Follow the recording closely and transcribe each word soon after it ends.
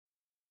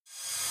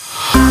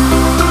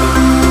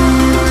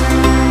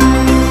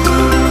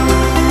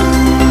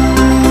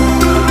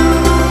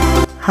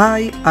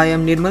Hi, I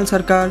am Nirmal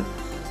Sarkar,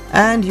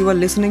 and you are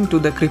listening to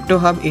the Crypto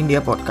Hub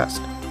India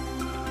podcast.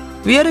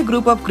 We are a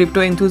group of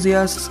crypto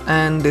enthusiasts,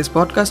 and this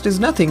podcast is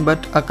nothing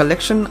but a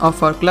collection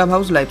of our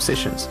Clubhouse live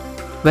sessions,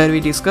 where we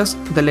discuss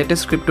the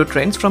latest crypto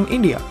trends from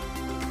India.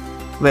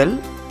 Well,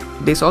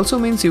 this also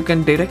means you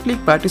can directly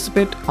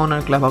participate on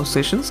our Clubhouse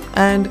sessions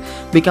and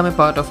become a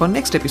part of our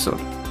next episode.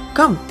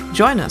 Come,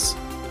 join us.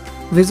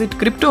 Visit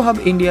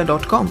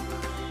cryptohubindia.com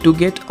to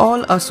get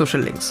all our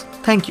social links.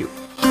 Thank you.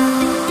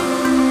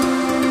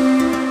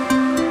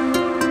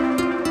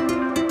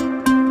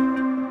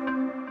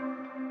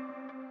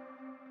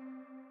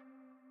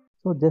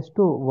 So just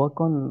to work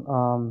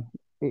on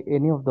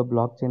any of the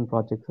blockchain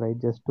projects, right?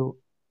 Just to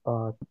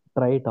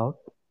try it out.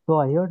 So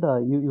I heard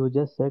you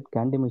just said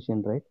Candy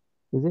Machine, right?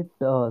 Is it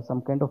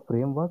some kind of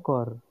framework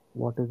or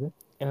what is it?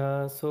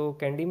 So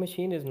Candy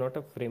Machine is not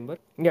a framework.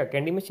 Yeah,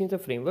 Candy Machine is a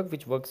framework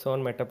which works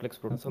on Metaplex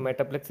protocol. So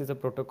Metaplex is a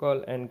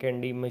protocol, and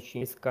Candy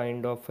Machine is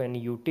kind of an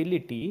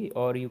utility,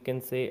 or you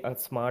can say a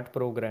smart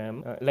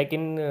program. Like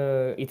in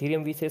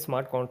Ethereum, we say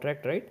smart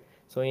contract, right?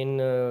 So in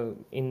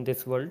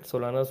this world,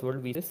 Solana's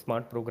world, we say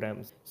smart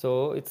programs.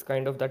 So it's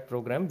kind of that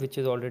program which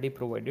is already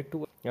provided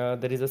to.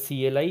 There is a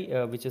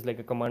CLI which is like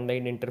a command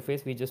line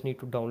interface. We just need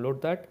to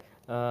download that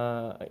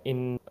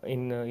in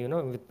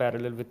with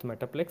parallel with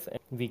Metaplex, and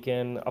we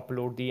can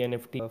upload the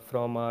NFT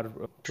from our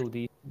to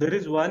the. There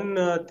is one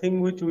thing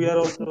which we are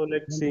also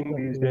like seeing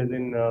these days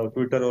in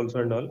Twitter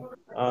also and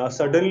all.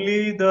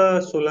 Suddenly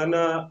the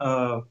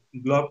Solana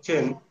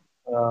blockchain,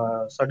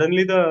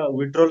 suddenly the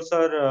withdrawals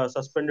are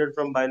suspended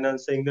from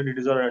Binance, saying that it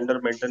is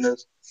under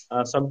maintenance.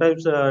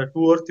 Sometimes 2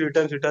 or 3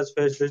 times it has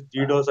faced this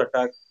DDoS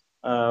attack,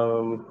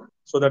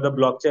 so that the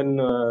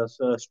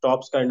blockchain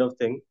stops kind of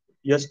thing.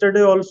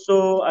 Yesterday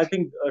also, I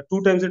think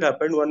 2 times it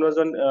happened. One was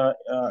on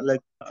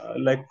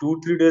like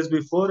 2 3 days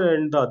before,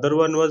 and the other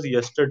one was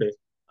yesterday.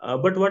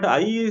 But what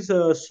I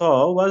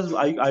saw was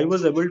I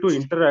was able to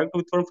interact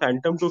with from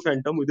Phantom to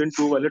Phantom within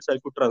two wallets. I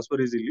could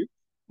transfer easily,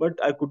 but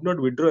I could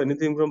not withdraw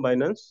anything from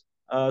Binance.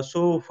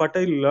 So what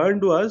I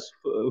learned was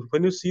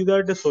when you see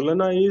that the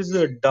Solana is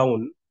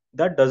down,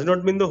 that does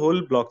not mean the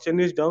whole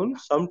blockchain is down.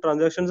 Some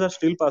transactions are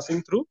still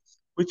passing through,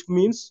 which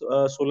means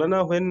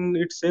Solana, when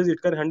it says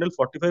it can handle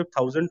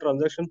 45,000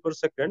 transactions per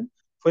second,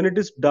 when it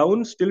is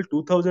down, still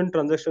 2,000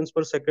 transactions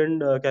per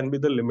second can be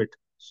the limit.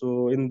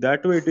 So in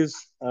that way, it is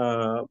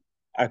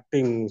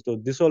acting. So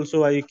this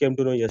also I came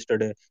to know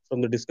yesterday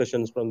from the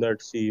discussions from that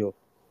CEO,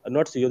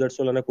 not CEO, that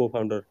Solana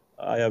co-founder,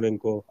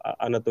 Ayavenko,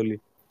 Anatoly.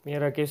 Yeah,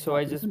 Rakesh. So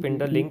I just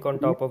pinned a link on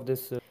top of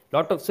this.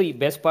 Lot of see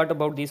best part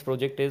about these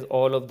project is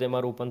all of them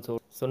are open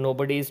source. So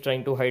nobody is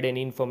trying to hide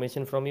any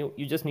information from you.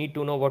 You just need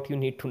to know what you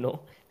need to know,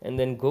 and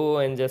then go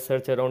and just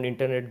search around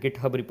internet,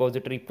 GitHub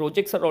repository.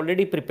 Projects are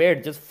already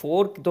prepared. Just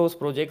fork those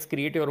projects,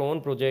 create your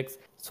own projects.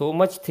 So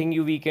much thing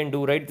we can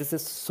do, right? This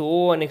is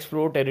so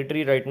unexplored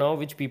territory right now,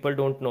 which people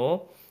don't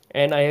know.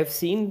 And I have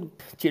seen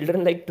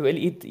children like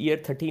 12 year,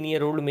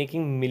 13-year-old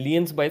making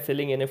millions by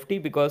selling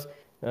NFT because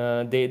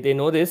they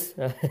know this.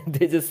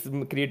 They just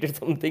created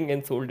something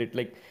and sold it,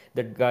 like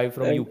that guy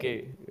from And UK,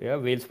 yeah,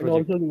 Wales and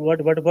project. also,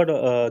 what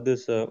about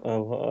this?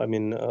 I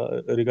mean,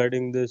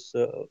 regarding this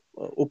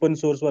open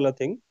source wala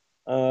thing,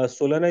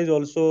 Solana is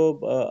also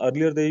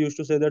earlier they used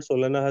to say that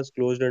Solana has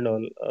closed and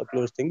all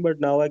closed thing, but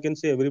now I can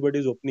see everybody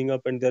is opening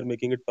up and they're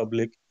making it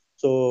public.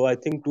 So I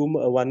think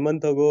 1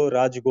 month ago,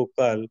 Raj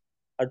Gopal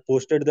had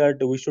posted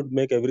that we should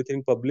make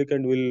everything public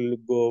and we'll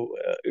go.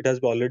 It has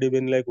already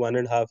been like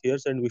 1.5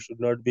 years, and we should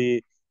not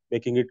be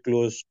making it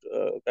closed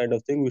kind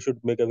of thing. We should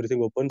make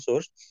everything open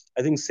source.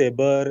 I think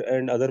Saber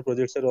and other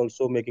projects are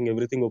also making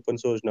everything open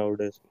source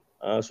nowadays.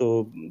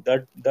 So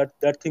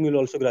that thing will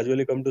also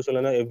gradually come to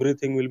Solana.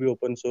 Everything will be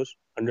open source,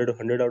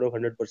 100 out of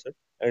 100%,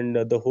 and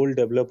the whole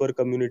developer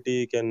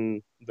community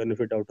can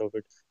benefit out of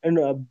it.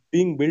 And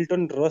being built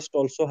on Rust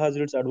also has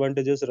its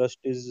advantages. Rust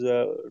is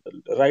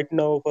right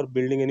now for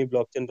building any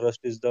blockchain. Rust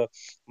is the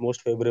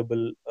most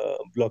favorable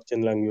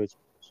blockchain language.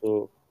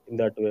 So in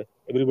that way,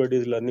 everybody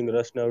is learning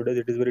Rust nowadays.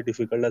 It is very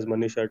difficult, as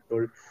Manish had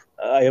told.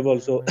 I have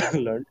also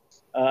learned.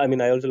 I mean,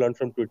 I also learned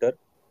from Twitter.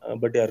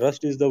 But yeah,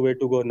 Rust is the way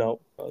to go now.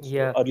 So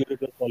Yeah. earlier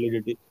it was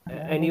Solidity.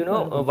 And you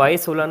know why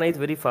Solana is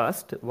very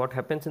fast? What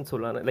happens in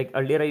Solana? Like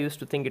earlier, I used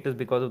to think it is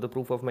because of the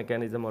proof of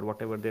mechanism or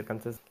whatever their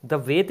consensus. The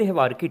way they have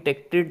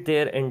architected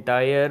their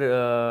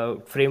entire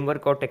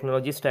framework or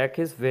technology stack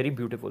is very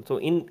beautiful. So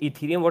in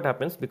Ethereum, what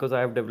happens? Because I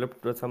have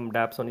developed some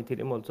dApps on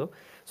Ethereum also.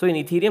 So in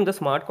Ethereum, the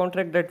smart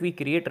contract that we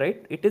create,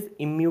 right, it is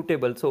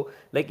immutable. So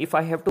like if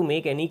I have to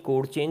make any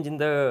code change in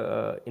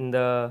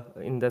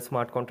the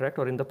smart contract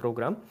or in the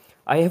program,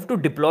 I have to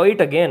deploy it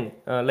again,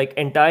 like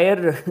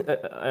entire,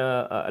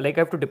 like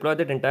I have to deploy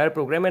that entire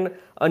program, and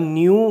a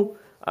new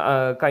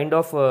kind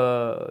of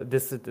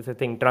this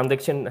thing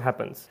transaction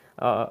happens.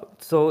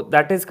 So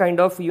that is kind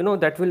of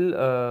that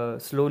will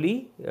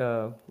slowly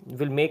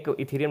will make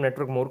Ethereum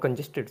network more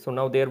congested. So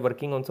now they are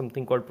working on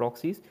something called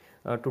proxies,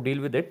 to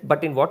deal with it.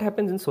 But in what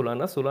happens in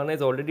Solana, Solana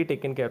is already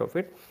taken care of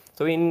it.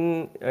 So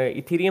in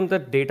Ethereum, the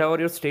data or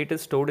your state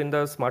is stored in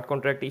the smart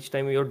contract. Each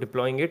time you're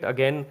deploying it,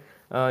 again,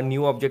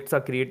 new objects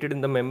are created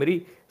in the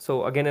memory.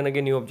 So again and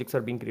again, new objects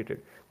are being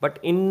created. But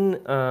in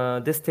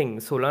this thing,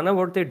 Solana,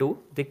 what they do,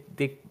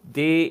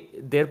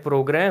 their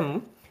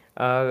program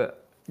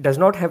does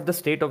not have the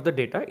state of the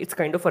data. It's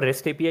kind of a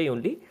REST API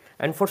only.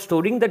 And for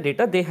storing the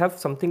data, they have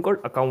something called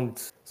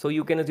accounts. So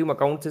you can assume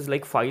accounts is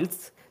like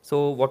files.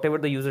 So whatever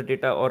the user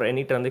data or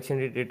any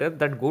transaction data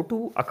that go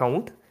to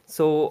account.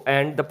 So,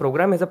 and the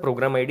program has a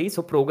program ID.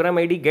 So program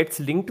ID gets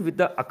linked with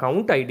the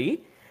account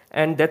ID,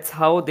 and that's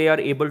how they are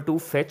able to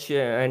fetch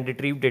and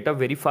retrieve data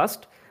very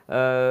fast.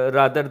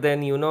 Rather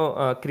than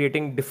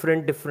creating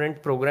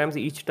different programs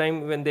each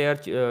time when they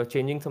are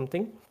changing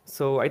something.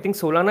 So I think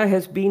Solana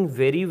has been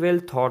very well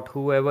thought,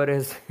 whoever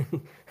has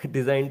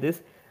designed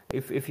this.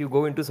 If you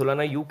go into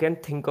Solana, you can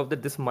think of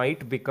that this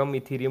might become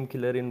Ethereum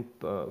killer in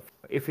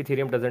if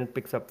Ethereum doesn't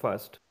picks up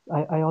fast.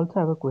 I also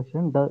have a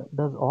question.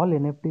 Does all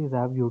NFTs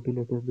have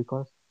utilities?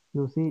 Because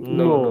you see,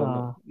 No,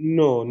 like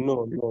no,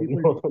 no.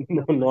 people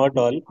No, no, not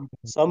all.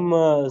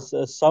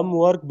 Some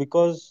work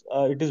because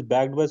it is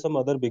backed by some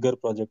other bigger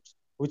projects,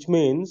 which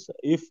means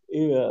if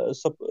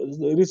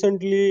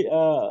recently,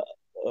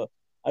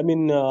 I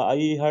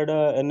had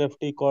a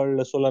NFT called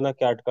Solana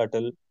Cat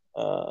Cattle.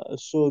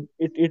 So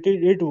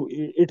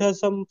it has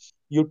some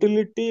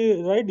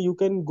utility, right? You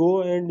can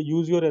go and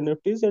use your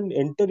NFTs and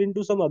enter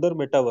into some other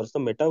metaverse. The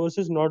metaverse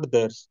is not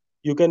theirs.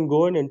 You can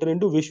go and enter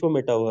into Vishwa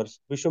Metaverse.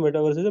 Vishwa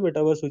Metaverse is a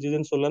metaverse which is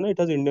in Solana. It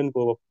has Indian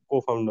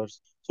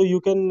co-founders. So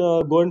you can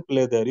go and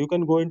play there. You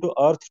can go into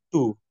Earth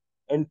 2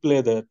 and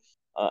play there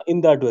in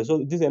that way.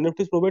 So these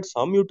NFTs provide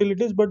some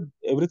utilities, but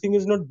everything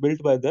is not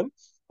built by them.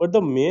 But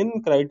the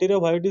main criteria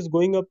why it is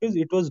going up is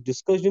it was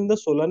discussed in the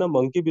Solana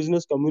monkey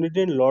business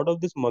community, and a lot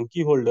of these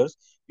monkey holders,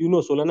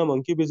 Solana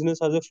monkey business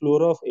has a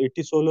floor of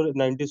 80 soul or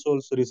 90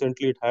 souls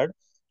recently it had,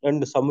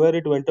 and somewhere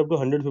it went up to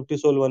 150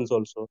 soul once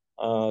also.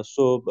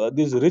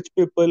 These rich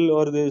people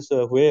or these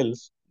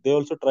whales, they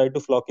also try to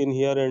flock in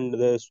here and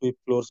they sweep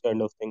floors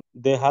kind of thing.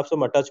 They have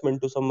some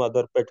attachment to some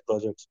other pet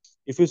projects.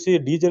 If you see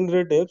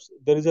degenerate apes,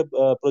 there is a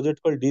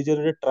project called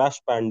Degenerate Trash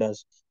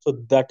Pandas. So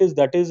that is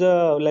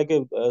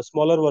a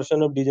smaller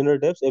version of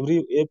degenerate apes.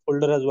 Every ape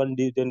holder has one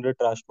degenerate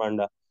trash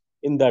panda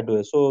in that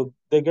way. So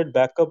they get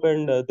back up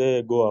and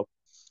they go up.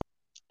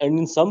 And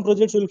in some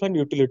projects you'll find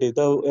utility.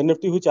 The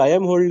NFT which I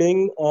am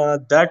holding,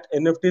 that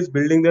NFT is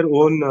building their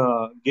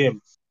own game,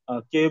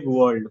 Cave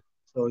World.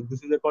 So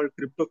this is called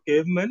Crypto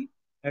Caveman,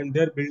 and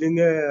they're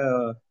building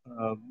a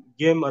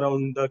game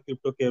around the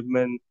Crypto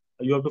Caveman.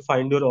 You have to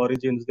find your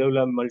origins. They will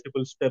have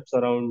multiple steps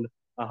around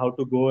how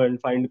to go and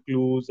find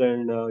clues,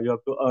 and you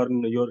have to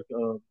earn your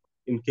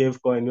in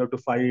cave coin. You have to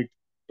fight,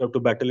 you have to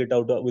battle it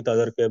out with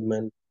other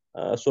cavemen.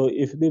 So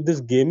if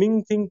this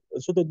gaming thing,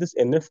 so that this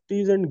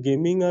NFTs and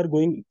gaming are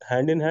going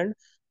hand in hand,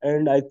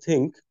 and I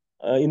think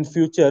in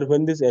future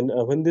when this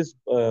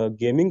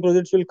gaming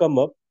projects will come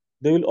up,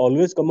 they will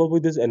always come up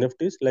with these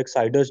NFTs like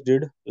Sidus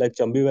did, like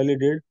Chambi Valley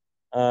did,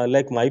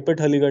 like MyPet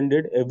Haligan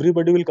did.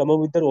 Everybody will come up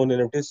with their own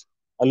NFTs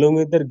along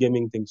with their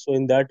gaming things. So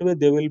in that way,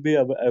 they will be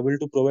able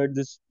to provide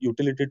this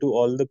utility to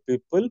all the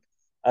people,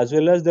 as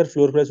well as their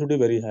floor price would be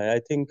very high. I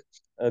think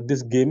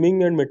this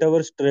gaming and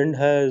metaverse trend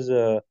has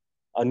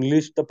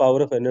unleash the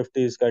power of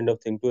NFTs kind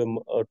of thing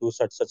to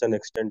such an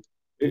extent.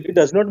 It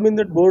does not mean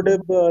that Bored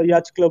Ape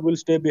Yacht Club will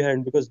stay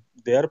behind, because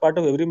they are part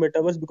of every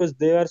metaverse, because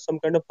they are some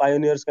kind of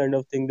pioneers kind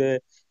of thing. They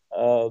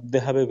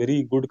have a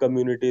very good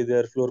community.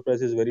 Their floor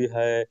price is very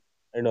high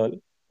and all.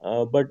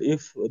 But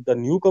if the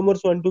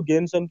newcomers want to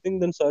gain something,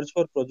 then search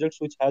for projects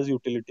which has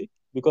utility,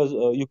 because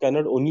you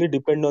cannot only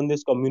depend on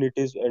these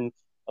communities and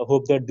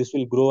hope that this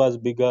will grow as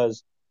big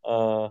as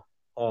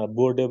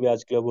Bored Ape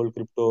Yacht Club or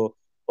Crypto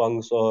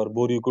Punks or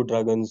Boryuku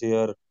Dragons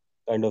here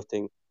kind of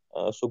thing.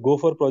 So go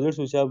for projects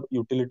which have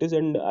utilities,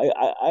 and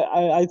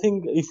I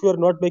think if you are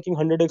not making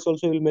 100x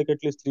also, you'll make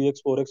at least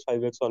 3x, 4x,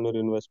 5x on your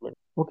investment.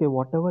 okay,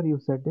 whatever you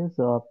said is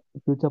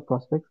future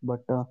prospects,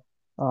 but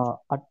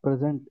at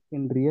present,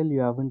 in real,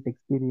 you haven't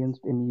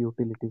experienced any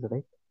utilities,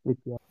 right? With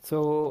your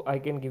So I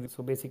can give you.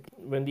 So basically,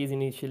 when these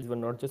initials were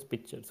not just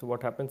pictures, so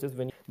what happens is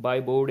when you buy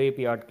Bored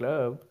Ape Art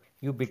Club,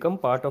 you become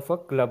part of a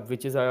club,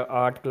 which is a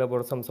art club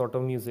or some sort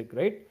of music,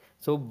 right?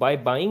 So by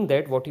buying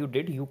that, what you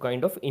did, you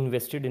kind of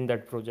invested in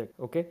that project.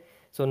 Okay.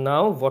 So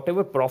now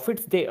whatever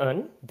profits they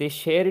earn, they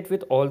share it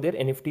with all their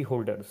NFT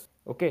holders.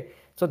 Okay.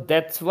 So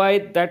that's why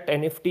that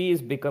NFT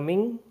is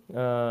becoming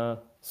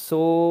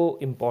so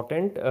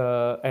important,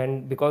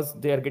 and because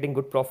they are getting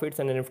good profits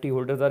and NFT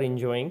holders are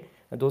enjoying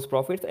those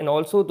profits, and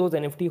also those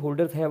NFT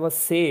holders have a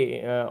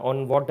say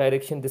on what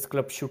direction this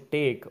club should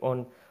take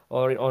on,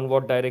 or on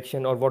what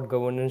direction or what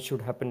governance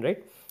should happen,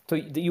 right? So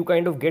you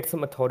kind of get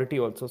some authority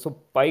also. So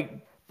by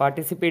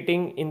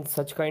participating in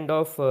such kind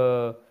of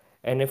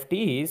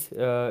NFTs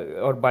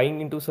or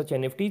buying into such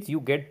NFTs, you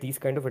get these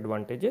kind of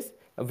advantages,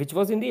 which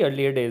was in the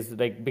earlier days,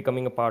 like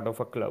becoming a part of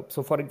a club.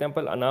 So for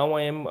example, now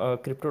I am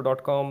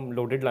crypto.com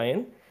Loaded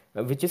Lion,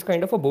 which is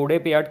kind of a Bored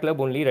Ape Art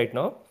Club only right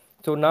now.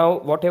 So now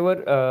whatever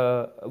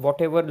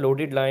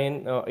loaded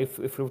line, if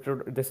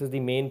this is the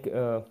main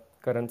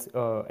currency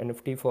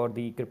NFT for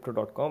the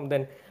crypto.com,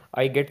 then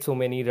I get so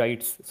many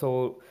rights.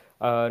 So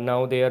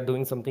now they are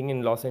doing something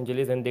in Los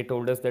Angeles, and they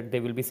told us that they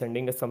will be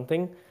sending us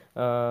something.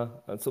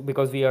 So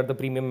because we are the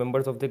premium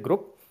members of the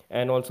group,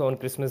 and also on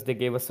Christmas they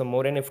gave us some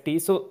more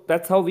NFTs. So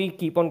that's how we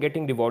keep on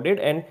getting rewarded.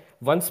 And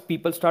once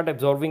people start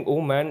absorbing, oh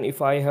man, if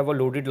I have a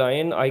loaded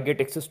lion, I get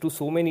access to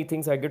so many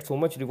things, I get so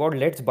much reward,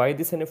 let's buy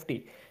this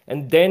NFT.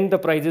 And then the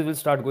prices will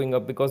start going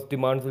up because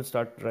demands will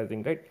start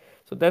rising, right?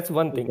 So that's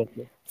one thing.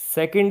 Exactly.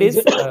 Second is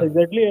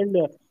Exactly. And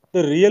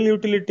the real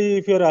utility,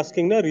 if you're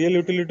asking, na real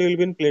utility will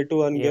be in play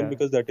to earn game, yeah.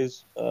 because that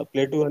is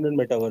play to earn and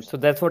metaverse. So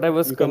that's what I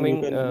was You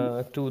coming can,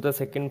 to the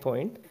second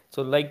point.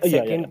 So like yeah.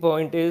 second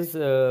point is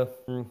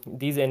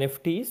these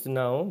NFTs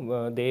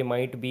now they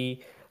might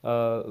be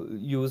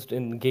used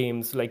in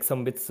games like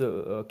some with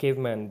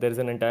Caveman. There is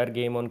an entire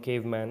game on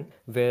Caveman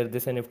where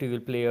this NFT will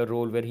play a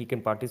role where he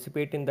can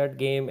participate in that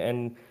game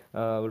and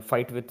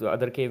fight with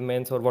other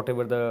cavemans or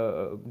whatever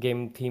the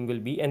game theme will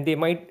be, and he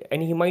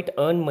might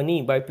earn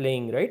money by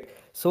playing, right?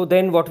 So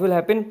then what will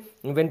happen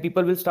when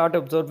people will start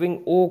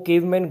observing, oh,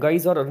 caveman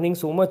guys are earning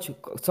so much,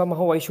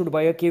 somehow I should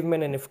buy a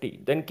caveman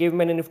NFT. Then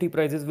caveman NFT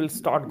prices will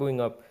start going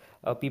up.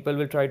 People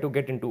will try to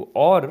get into,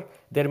 or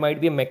there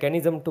might be a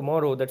mechanism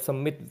tomorrow that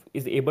Summit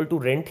is able to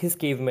rent his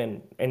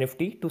caveman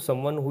NFT to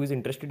someone who is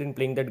interested in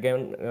playing that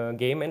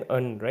game and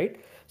earn, right?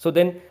 So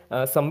then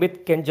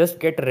Sambit can just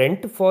get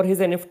rent for his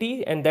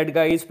NFT, and that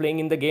guy is playing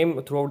in the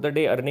game throughout the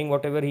day, earning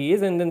whatever he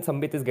is, and then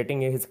Sambit is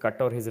getting his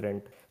cut or his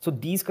rent. So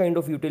these kind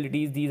of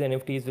utilities, these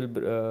NFTs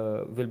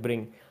will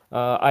bring.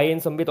 I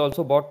and Sambit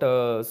also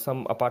bought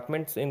some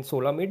apartments in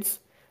Solamids.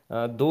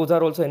 Those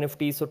are also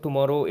NFTs. So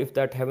tomorrow, if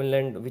that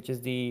Heavenland, which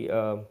is the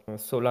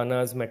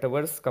Solana's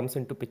metaverse, comes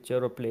into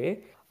picture or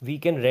play, we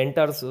can rent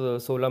our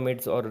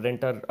Solamids or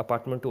rent our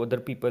apartment to other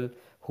people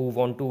who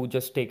want to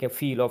just take a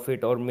feel of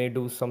it or may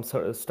do some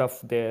stuff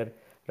there,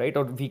 right?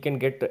 Or we can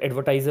get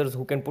advertisers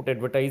who can put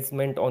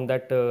advertisement on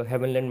that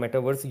Heavenland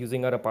metaverse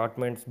using our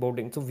apartments,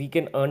 boarding. So we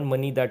can earn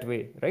money that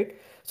way, right?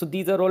 So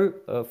these are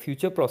all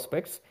future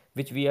prospects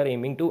which we are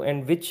aiming to,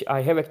 and which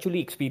I have actually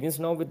experienced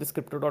now with this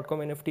crypto.com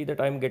NFT, that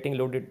I'm getting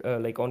loaded.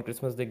 Like on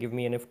Christmas they give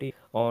me NFT,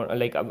 or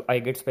like I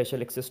get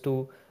special access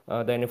to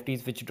the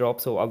NFTs which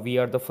drop. So we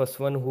are the first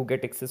one who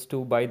get access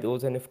to buy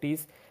those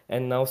NFTs.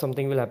 And now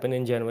something will happen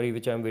in January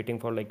which I'm waiting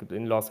for, like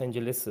in Los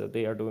Angeles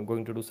they are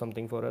going to do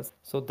something for us.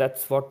 So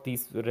that's what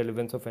these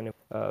relevance of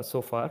NFT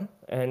so far,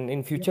 and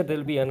in future there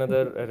will be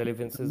another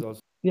relevances also.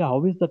 Yeah,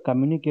 how is the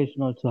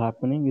communication also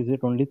happening? Is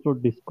it only through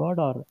Discord,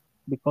 or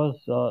because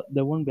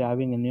they won't be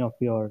having any of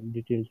your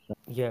details, right?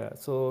 Yeah,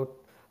 so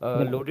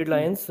Yeah. Loaded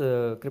Lions,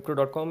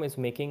 Crypto.com is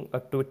making a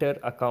Twitter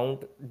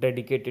account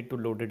dedicated to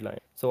Loaded Lions.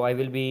 So I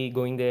will be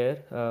going there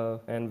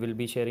and will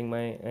be sharing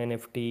my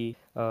NFT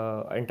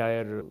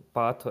entire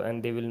path,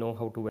 and they will know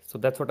how to. So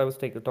that's what I was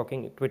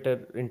talking.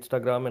 Twitter,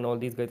 Instagram, and all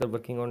these guys are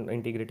working on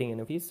integrating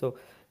NFTs. So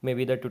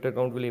maybe the Twitter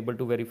account will able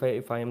to verify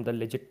if I am the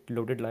legit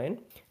Loaded Lion.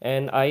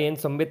 And I and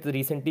Sambit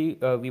recently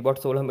we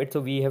bought Solamit,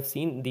 so we have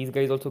seen these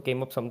guys also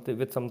came up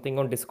with something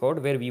on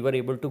Discord where we were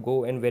able to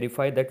go and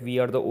verify that we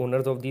are the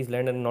owners of these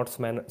land and not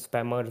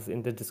spammers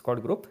in the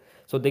Discord group.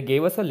 So they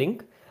gave us a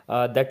link.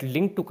 That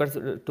link took us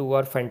to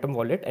our Phantom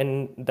wallet,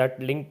 and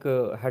that link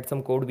had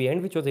some code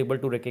behind which was able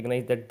to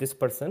recognize that this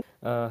person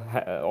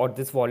or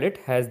this wallet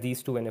has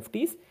these two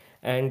NFTs,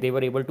 and they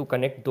were able to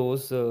connect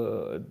those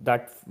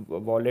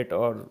wallet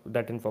or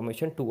that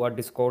information to our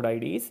Discord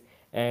IDs,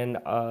 and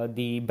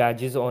the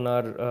badges on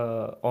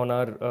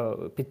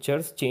our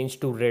pictures changed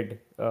to red.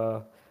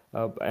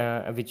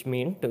 Which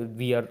meant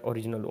we are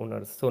original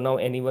owners. So now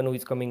anyone who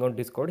is coming on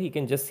Discord, he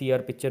can just see our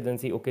pictures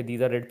and see, okay, these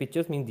are red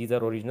pictures, means these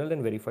are original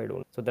and verified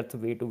owners. So that's a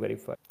way to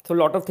verify. So a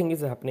lot of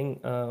things is happening.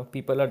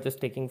 People are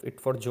just taking it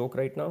for joke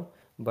right now.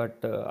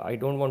 But I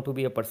don't want to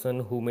be a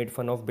person who made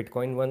fun of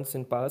Bitcoin once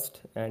in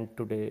past and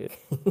today.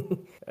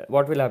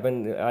 What will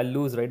happen? I'll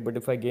lose, right? But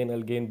if I gain,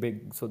 I'll gain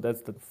big. So that's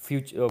the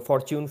future.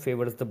 Fortune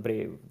favors the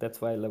brave.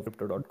 That's why I love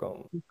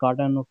crypto.com.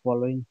 Cardano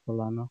following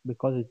Solana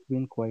because it's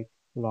been quite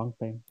a long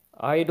time.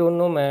 I don't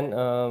know, man.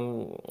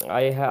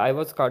 I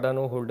was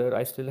Cardano holder.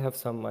 I still have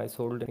some. I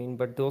sold. I mean,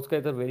 but those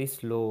guys are very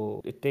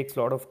slow. It takes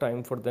a lot of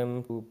time for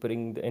them to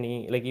bring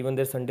any, like even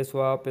their Sunday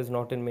swap is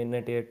not in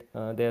mainnet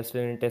yet. They are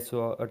still in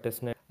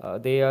testnet.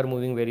 They are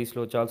moving very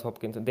slow. Charles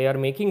Hopkins. They are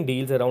making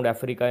deals around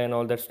Africa and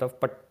all that stuff,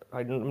 but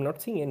I'm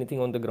not seeing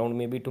anything on the ground.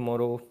 Maybe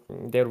tomorrow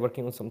they're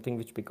working on something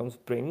which becomes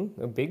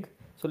big.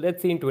 So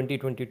let's see in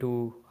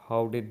 2022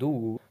 how they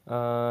do.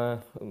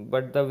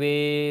 But the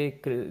way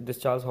this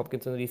Charles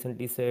Hopkinson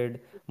recently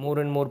said, more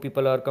and more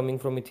people are coming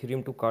from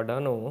Ethereum to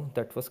Cardano.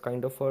 That was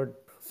kind of a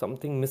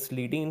something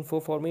misleading info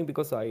for me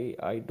because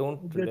I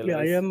don't Exactly.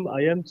 realize.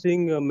 I am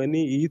seeing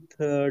many ETH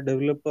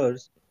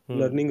developers Hmm.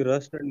 learning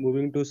Rust and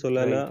moving to Right.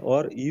 Solana,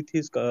 or ETH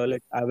is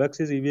like AVAX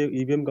is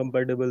EVM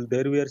compatible.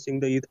 There we are seeing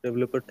the ETH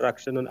developer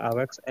traction on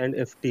AVAX and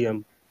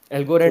FTM. So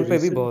Algorand पे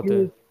भी बहुत है.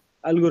 recently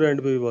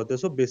Algorand पे भी बहुत है.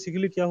 So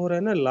basically क्या हो रहा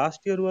है ना,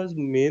 last year was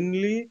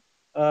mainly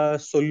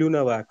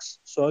Soluna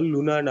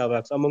and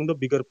Avax among the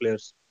bigger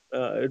players.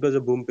 It was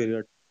a boom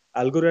period.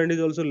 Algorand is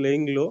also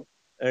laying low,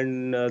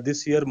 and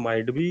this year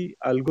might be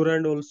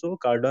Algorand also,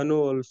 Cardano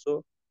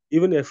also,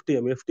 even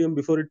FTM. FTM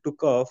before it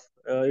took off,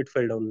 it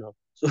fell down now.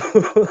 So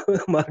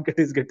market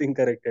is getting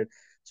corrected.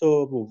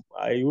 So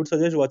I would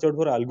suggest watch out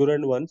for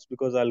Algorand once,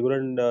 because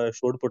Algorand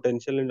showed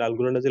potential, and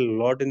Algorand has a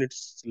lot in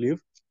its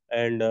sleeve.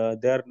 And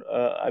they are,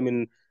 I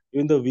mean,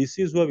 even the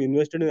VCs who have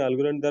invested in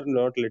Algorand, they're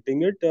not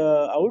letting it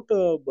out,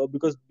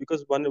 because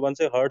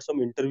once I heard some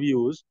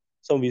interviews,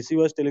 some VC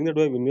was telling that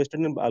we have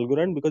invested in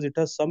Algorand because it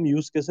has some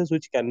use cases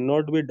which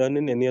cannot be done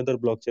in any other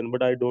blockchain.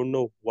 But I don't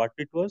know what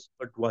it was.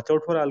 But watch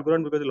out for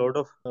Algorand, because a lot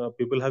of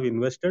people have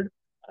invested.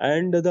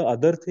 And the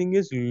other thing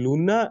is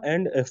Luna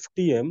and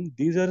FTM.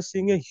 These are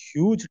seeing a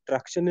huge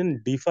traction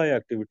in DeFi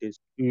activities.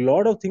 A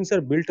lot of things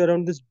are built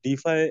around this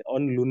DeFi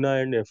on Luna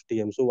and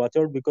FTM. So watch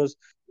out, because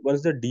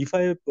once the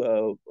DeFi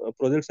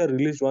projects are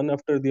released one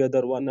after the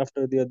other, one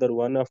after the other,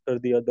 one after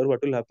the other,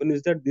 what will happen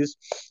is that this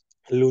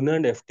Luna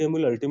and FTM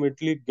will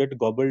ultimately get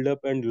gobbled up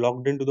and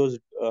locked into those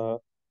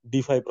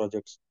DeFi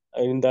projects.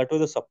 And in that way,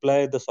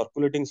 the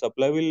circulating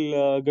supply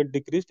will get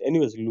decreased.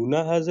 Anyways,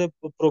 Luna has a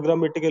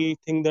programmatical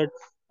thing that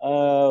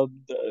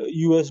the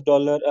US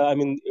dollar, I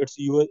mean, it's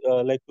US,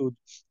 like to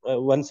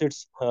once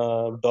it's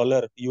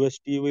dollar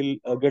UST will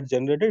get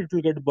generated, it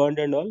will get burned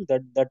and all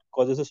that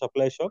causes a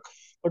supply shock.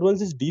 But once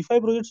these DeFi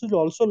projects will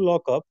also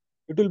lock up,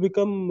 it will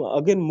become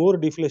again more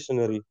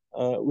deflationary.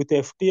 With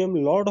FTM,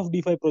 a lot of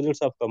DeFi projects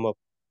have come up.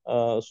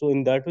 So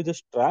in that way,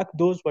 just track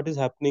those what is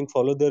happening,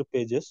 follow their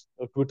pages,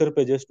 Twitter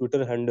pages,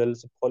 Twitter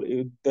handles. Follow,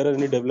 if there are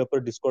any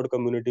developer Discord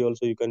community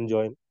also you can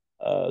join.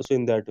 So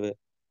in that way,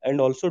 and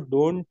also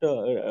don't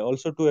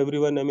also to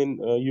everyone. I mean,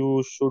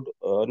 you should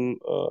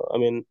I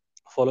mean,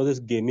 follow this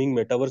gaming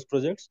metaverse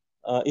projects.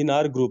 In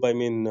our group, I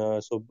mean,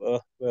 so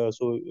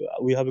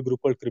we have a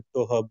group called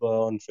Crypto Hub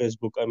on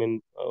Facebook. I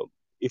mean,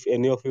 if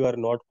any of you are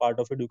not part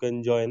of it, you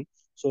can join.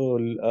 So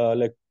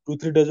like 2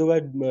 3 days ago, I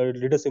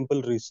did a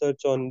simple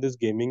research on this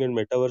gaming and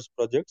metaverse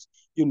projects.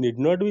 You need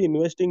not be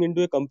investing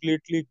into a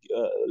completely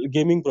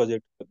gaming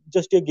project.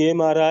 Just a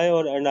game RI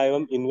or and I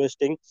am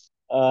investing.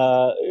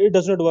 It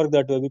does not work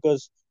that way,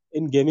 because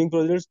in gaming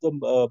projects,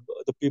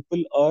 the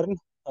people earn.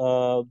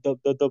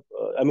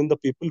 I mean, the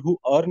people who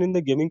earn in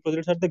the gaming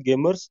projects are the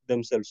gamers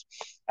themselves.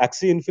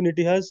 Axie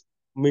Infinity has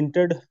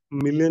minted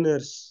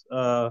millionaires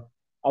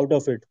out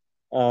of it.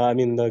 I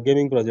mean, the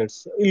gaming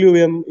projects,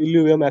 Illuvium,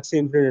 Axie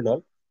Infinity, and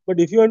all. But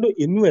if you want to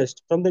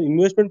invest from the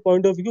investment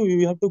point of view,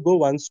 you have to go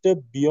one step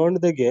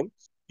beyond the game.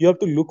 You have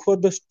to look for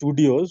the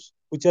studios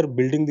which are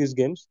building these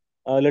games.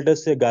 Let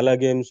us say Gala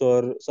Games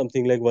or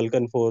something like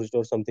Vulcan Forged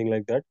or something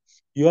like that.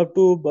 You have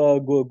to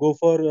go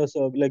for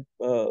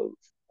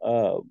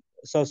uh,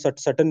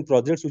 certain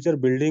projects which are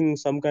building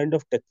some kind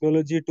of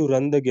technology to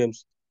run the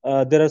games.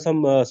 There are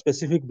some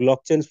specific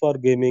blockchains for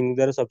gaming.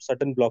 There are some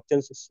certain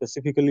blockchains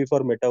specifically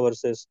for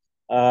metaverses.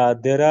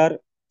 There are,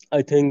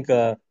 I think,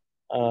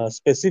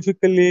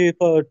 specifically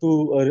for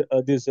to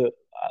this.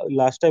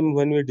 Last time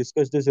when we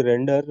discussed this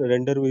render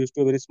we used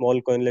to a very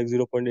small coin like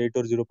 0.8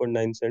 or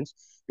 0.9 cents.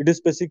 It is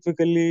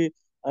specifically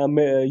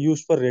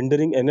used for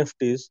rendering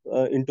NFTs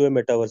into a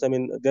metaverse. I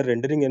mean, they're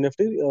rendering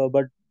NFTs,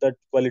 but that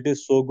quality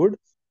is so good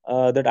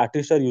that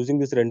artists are using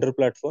this render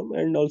platform.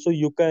 And also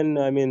you can,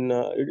 I mean,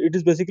 it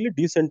is basically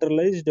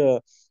decentralized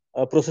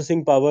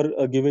processing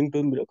power giving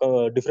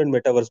to different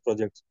metaverse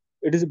projects.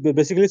 It is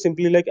basically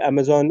simply like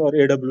Amazon or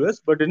AWS,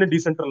 but in a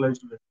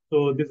decentralized way.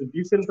 So this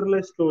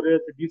decentralized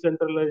storage,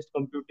 decentralized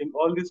computing,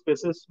 all these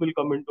spaces will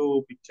come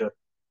into picture,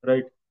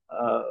 right?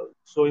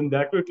 So in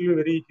that way, it will be a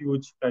very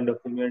huge kind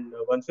of thing. And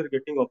once you're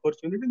getting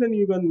opportunity, then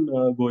you can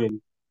go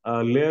in.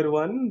 Layer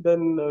one,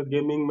 then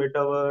gaming,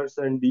 metaverse,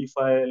 and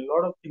DeFi. A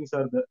lot of things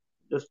are there.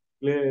 Just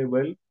play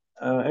well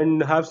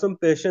and have some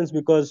patience,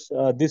 because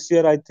this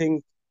year I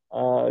think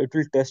it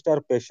will test our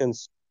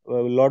patience. A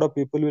lot of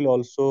people will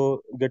also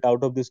get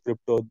out of this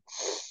crypto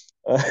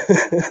uh,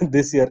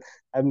 this year.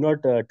 I'm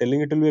not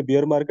telling it will be a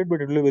bear market,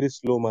 but it will be a very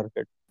slow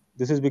market.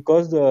 This is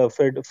because the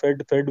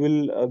Fed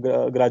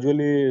will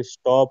gradually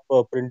stop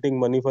printing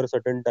money for a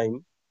certain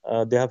time.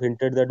 They have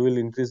hinted that will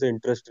increase the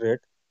interest rate.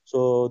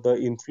 So the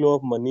inflow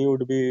of money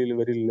would be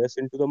very less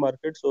into the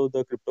market. So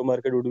the crypto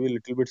market would be a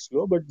little bit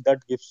slow, but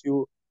that gives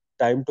you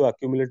time to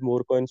accumulate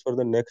more coins for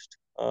the next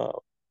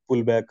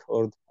pullback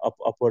or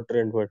upward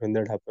trend when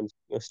that happens.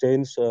 Stay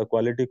in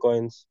quality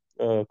coins,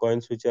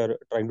 coins which are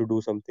trying to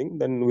do something,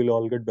 then we'll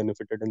all get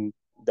benefited in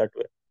that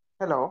way.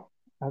 Hello.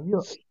 Have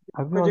you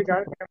have you Could you also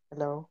guys hear me?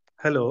 Hello.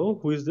 Hello,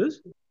 who is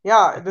this?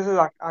 Yeah, this is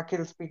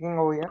Akhil speaking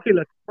over here.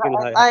 Akhil,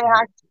 Akhil,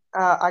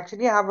 hi.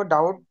 Actually have a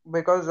doubt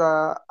because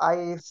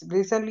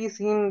recently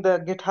seen the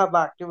GitHub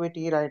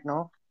activity right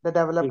now, the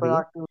developer Mm-hmm.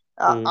 activity.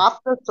 Mm.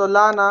 After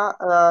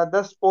Solana,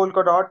 this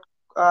Polkadot,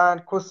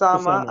 Kusama,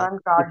 Kusama. and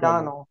Kusama.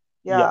 Cardano.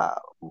 Yeah.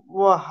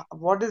 Yeah,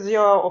 what is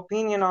your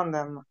opinion on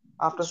them?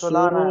 after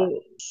Solana?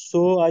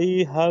 So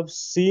I have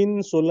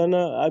seen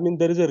Solana. I mean,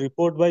 there is a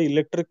report by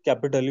Electric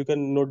Capital. You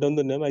can note down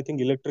the name. I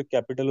think Electric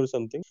Capital or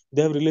something.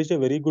 They have released a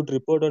very good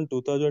report on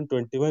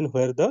 2021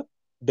 where the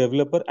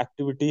developer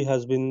activity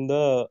has been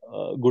the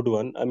good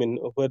one. I mean,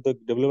 where the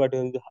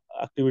developer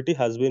activity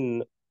has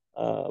been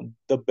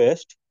the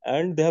best,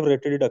 and they have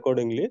rated it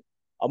accordingly.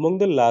 Among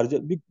the larger,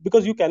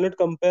 because you cannot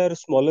compare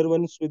smaller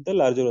ones with the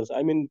larger ones.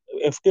 I mean,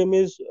 FTM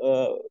is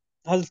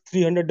has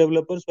 300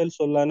 developers, while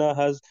Solana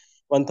has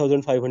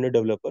 1,500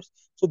 developers.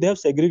 So they have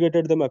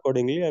segregated them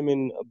accordingly. I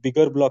mean,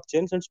 bigger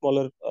blockchains and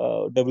smaller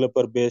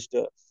developer based.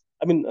 The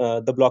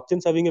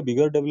blockchains having a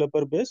bigger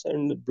developer base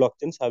and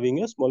blockchains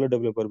having a smaller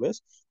developer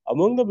base.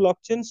 Among the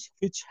blockchains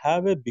which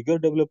have a bigger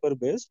developer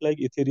base like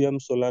Ethereum,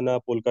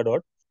 Solana,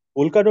 Polkadot,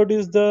 Polkadot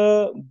is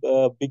the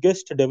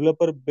biggest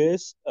developer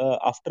base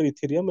after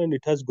Ethereum, and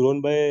it has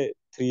grown by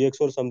 3x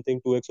or something,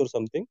 2x or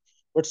something.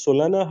 But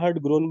Solana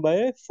had grown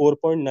by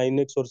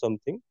 4.9x or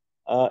something.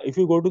 If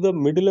you go to the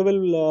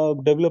mid-level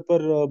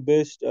developer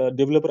based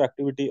developer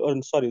activity,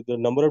 or sorry, the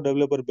number of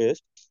developer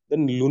based,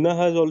 then Luna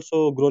has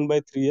also grown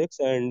by 3x,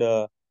 and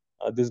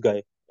this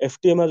guy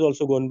FTM has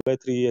also grown by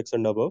 3x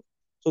and above.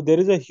 So there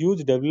is a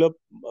huge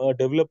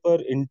developer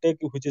intake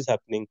which is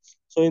happening.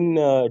 So in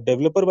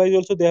developer wise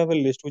also they have a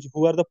list which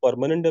who are the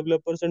permanent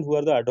developers and who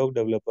are the ad hoc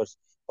developers.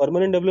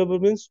 Permanent developer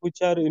means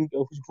which are in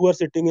who are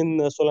sitting in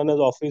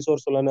Solana's office or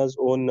Solana's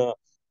own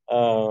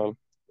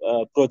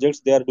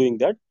projects. They are doing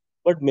that,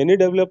 but many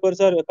developers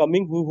are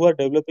coming who are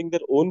developing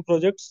their own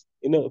projects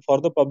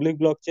for the public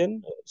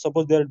blockchain.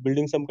 Suppose they are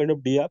building some kind of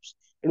dApps,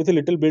 and with a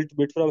little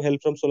bit from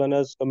help from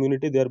Solana's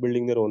community, they are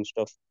building their own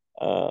stuff.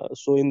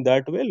 So in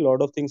that way, a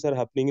lot of things are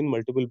happening in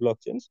multiple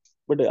blockchains.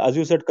 But as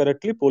you said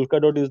correctly,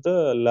 Polkadot is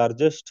the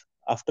largest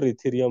after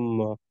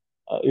Ethereum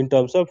in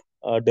terms of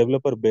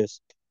developer base.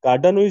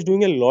 Cardano is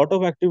doing a lot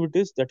of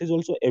activities. That is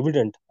also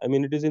evident. I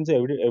mean, it is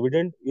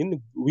evident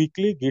in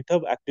weekly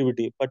GitHub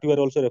activity. But you are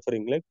also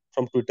referring like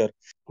from Twitter.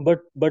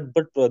 But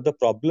the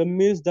problem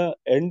is the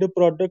end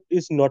product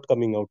is not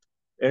coming out.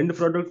 End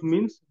product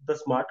means the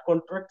smart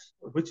contracts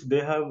which they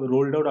have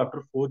rolled out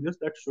after 4 years,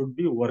 that should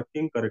be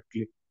working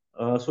correctly.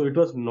 So it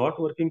was not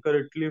working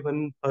correctly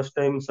when first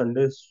time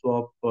Sunday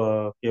Swap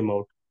came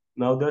out.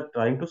 Now they're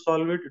trying to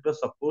solve it. It was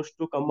supposed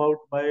to come out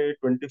by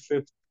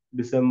 25th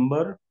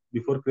December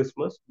before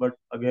Christmas, but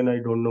again I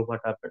don't know what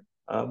happened.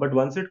 But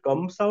once it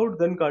comes out,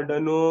 then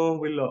Cardano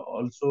will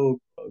also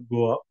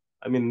go up.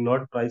 I mean,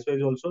 not price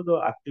wise, also the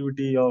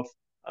activity of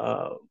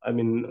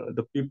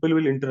the people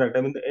will interact.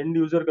 I mean, the end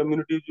user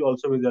community will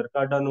also be there.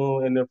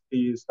 Cardano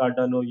NFTs,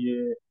 Cardano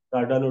Ye,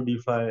 Cardano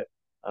DeFi.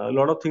 A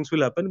lot of things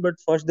will happen, but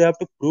first they have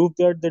to prove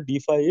that the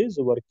DeFi is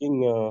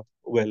working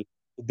well.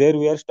 There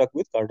we are stuck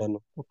with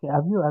Cardano. Okay,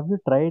 have you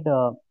tried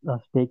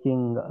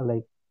staking?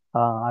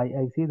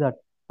 I see that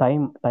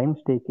time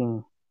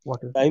staking. What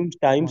is that?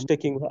 Time One,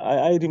 staking.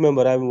 I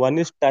remember. One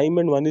is Time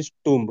and one is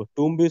Tomb.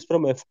 Tomb is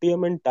from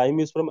FTM and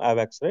Time is from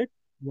AVAX, right?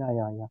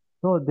 yeah.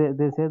 So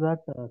they say that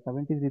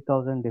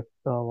 73,000 if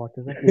what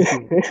is that?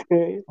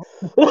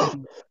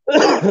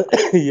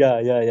 AP.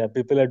 Yeah.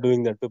 People are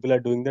doing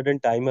that.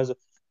 And time has.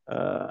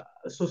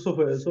 So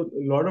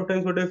a lot of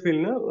times what I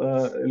feel now,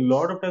 a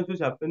lot of times which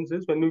happens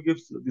is when you give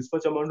this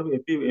much amount of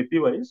AP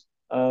wise,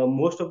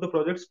 most of the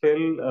projects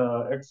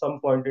fail at some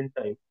point in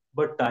time.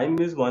 But time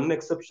is one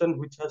exception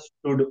which has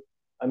stood.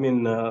 I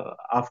mean,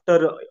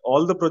 after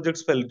all the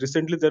projects fell,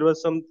 recently there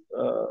was some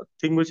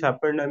thing which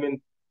happened. I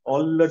mean,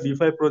 all the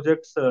DeFi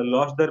projects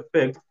lost their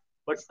peg,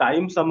 but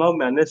time somehow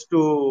managed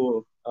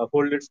to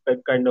hold its peg,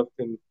 kind of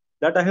thing.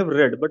 That I have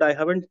read, but I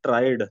haven't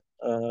tried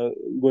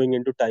going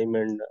into time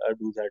and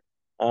do that.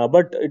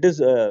 But it is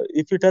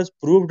if it has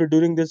proved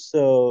during this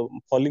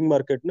falling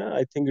market, na,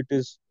 I think it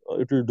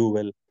will do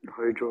well.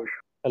 Hi Josh.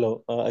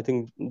 Hello, I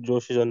think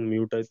Josh is on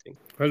mute. I think.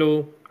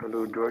 Hello.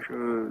 Hello Josh.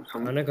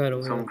 Anak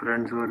Haro, Some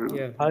friends were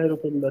Yeah. Hi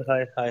Rupinder.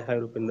 Hi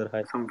Rupinder.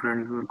 Hi. some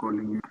friends were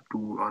calling me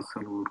to ask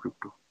some about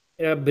crypto.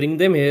 Yeah, bring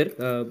them here.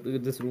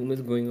 This room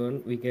is going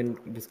on. We can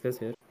discuss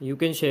here. You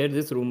can share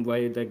this room.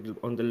 Why, like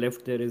on the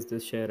left there is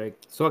this share. Right?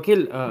 So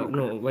Akhil,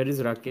 no, where is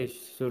Rakesh?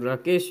 So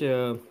Rakesh,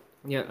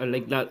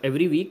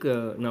 every week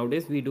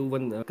nowadays we do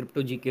one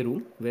crypto GK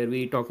room where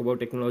we talk about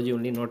technology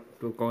only, not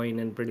to coin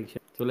and prediction.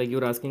 So like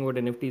you're asking about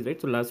NFTs, right?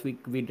 So last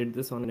week we did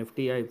this on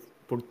NFT. I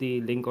put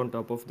the link on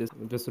top of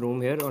this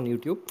room here on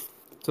YouTube.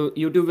 So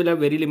YouTube will have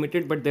very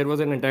limited, but there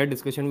was an entire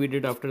discussion we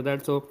did after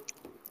that. So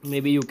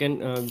maybe you can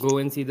go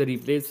and see the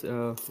replays,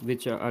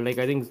 which are like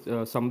I think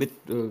Sambit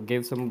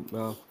gave some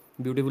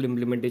beautiful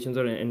implementations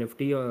on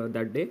NFT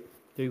that day.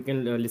 So you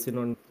can listen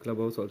on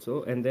Clubhouse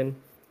also, and then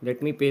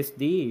let me paste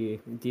the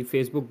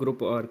Facebook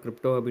group or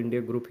Crypto Hub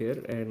India group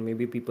here, and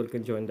maybe people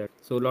can join that.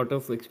 So a lot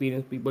of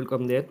experienced people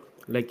come there,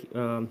 like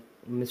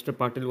Mr.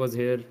 Patil was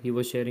here. He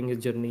was sharing his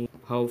journey,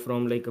 how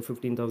from like a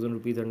 15,000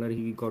 rupees earner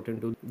he got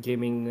into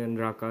gaming and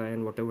Raka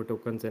and whatever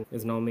tokens, and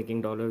is now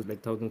making dollars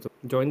like thousands.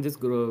 Join this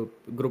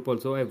group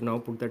also. I have now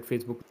put that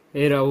Facebook.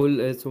 Hey Rahul,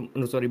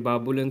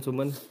 Babul and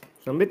Suman.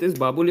 Sambit, is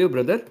Babul your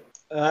brother?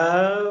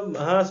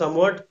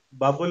 Somewhat.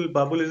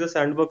 Babul is a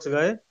sandbox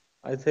guy.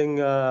 I think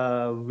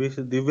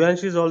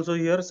Divyansh is also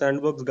here.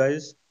 Sandbox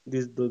guys,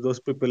 those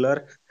people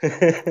are.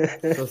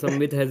 So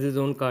Sambit has his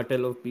own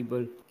cartel of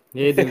people.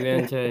 Hey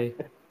Divyansh, hi.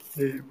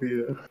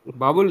 Yeah.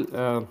 Babul,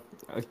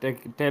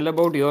 tell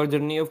about your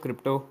journey of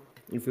crypto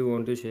if you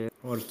want to share,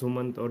 or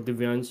Sumant or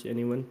Divyansh,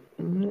 anyone.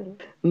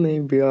 नहीं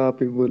भैया आप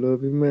ही बोलो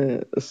अभी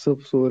मैं सब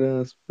सो रहे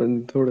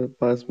हैं थोड़े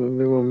पास में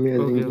मेरी मम्मी आ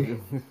Okay, जाएंगी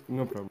okay,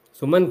 no problem.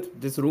 Sumant,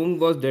 this room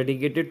was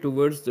dedicated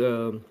towards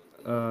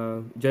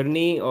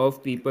journey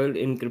of people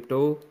in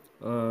crypto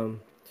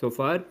so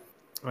far.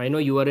 I know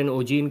you are an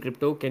OG in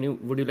crypto.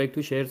 Would you like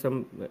to share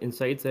some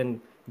insights and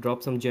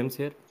drop some gems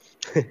here?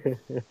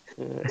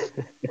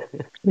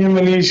 Hey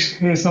Manish,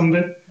 hey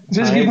Sambit.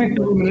 Just Hi, give me Suman.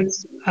 2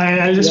 minutes.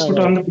 I'll just Yeah, put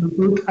yeah. on the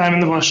Bluetooth. I'm in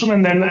the washroom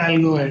and then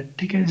I'll go ahead.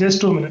 Okay,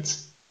 just 2 minutes.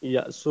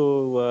 Yeah, so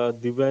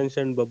Divyansh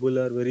and Babul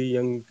are very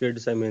young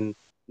kids. I mean,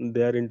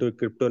 they are into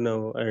crypto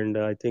now, and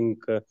I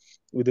think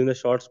within a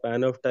short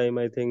span of time,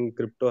 I think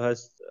crypto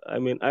has. I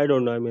mean, I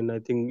don't know. I mean, I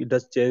think it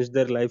has changed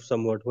their life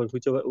somewhat.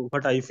 Whichever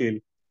what I feel.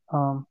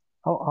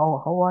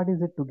 How hard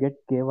is it to get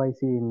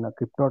KYC in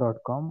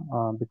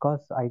crypto.com?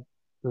 Because I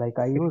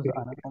use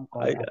another one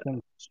called I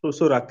Ascend.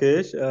 so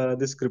Rakesh,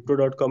 this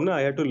crypto.com, na,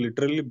 I had to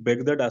literally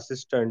beg that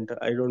assistant.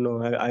 I don't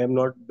know. I am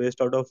not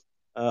based out of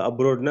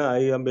abroad. Na, I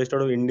am based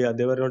out of India.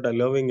 They were not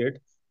allowing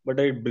it, but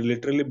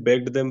literally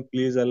begged them,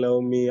 please allow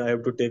me. I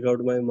have to take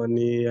out my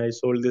money. I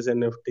sold this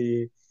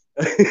NFT.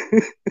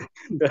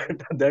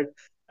 That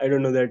I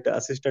don't know. That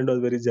assistant was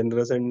very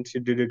generous and she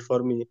did it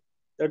for me.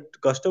 That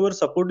customer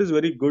support is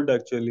very good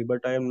actually,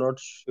 but I am not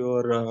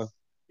sure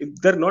if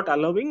they're not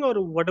allowing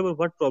or whatever.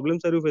 What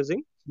problems are you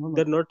facing? No, no.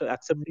 They're not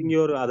accepting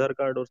your Aadhaar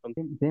card or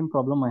something. Same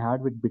problem I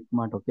had with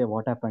Bitmart. Okay,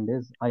 what happened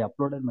is I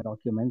uploaded my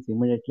documents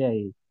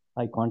immediately.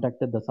 I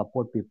contacted the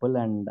support people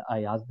and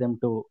I asked them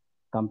to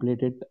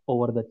complete it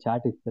over the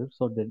chat itself.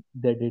 So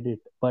they did it.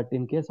 But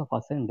in case of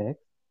Ascendex,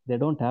 they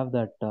don't have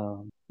that.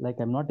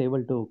 I'm not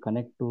able to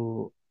connect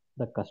to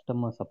the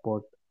customer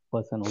support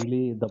person.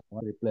 Only the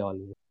bot reply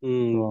always.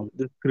 So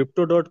The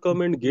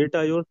crypto.com and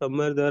Gate.io,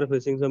 somewhere they are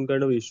facing some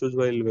kind of issues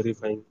while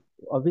verifying.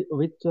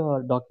 which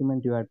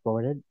document you had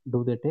provided?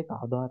 Do they take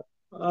Aadhaar?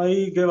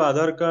 I gave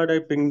Aadhaar card, I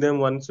pinged them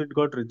once it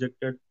got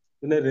rejected.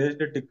 Then I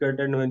raised a ticket,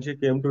 and when she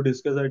came to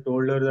discuss, I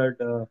told her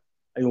that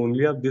I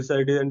only have this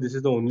ID and this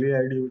is the only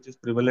ID which is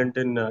prevalent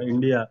in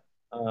India.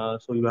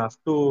 So you have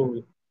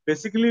to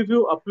basically, if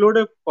you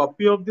upload a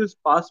copy of this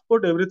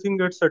passport, everything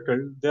gets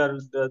settled.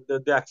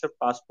 They accept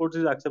passports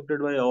is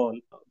accepted by all,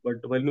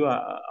 but when you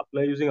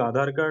apply using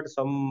Aadhaar card,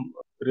 some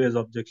raise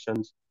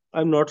objections.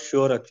 I'm not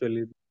sure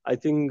actually. I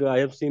think I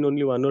have seen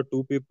only one or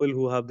two people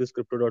who have this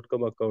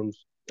crypto.com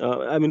accounts.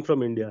 I mean,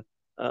 from India.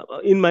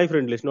 In my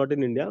friend list, not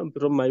in India,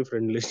 from my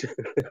friend list.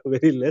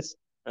 Very less.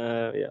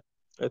 Yeah,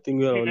 I think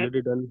we are Okay,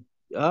 already done.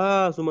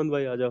 Suman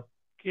भाई आ जाओ.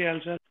 okay, I'll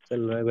just.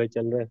 चल रहा है भाई,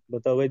 चल रहा है.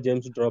 बताओ भाई,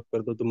 जेम्स ड्रॉप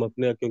कर दो तुम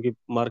अपने, क्योंकि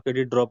मार्केट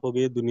ही ड्रॉप हो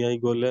गई है, दुनिया ही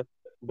गोल है.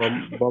 बम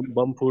बम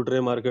बम फूट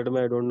रहे मार्केट में.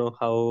 I don't know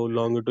how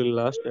long it will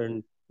last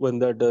and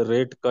when that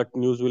rate cut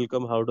news will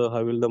come, how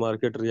will the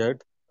market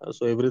react?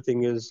 So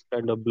everything is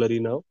kind of blurry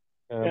now.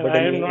 Yeah, But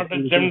I am anyway, I not a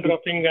think we can gem keep.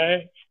 dropping guy.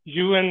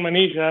 You and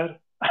Manish are.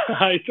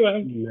 I too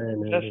am नहीं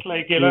नहीं just नहीं.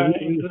 like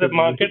into the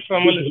market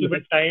from a little No,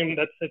 bit time.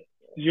 That's it.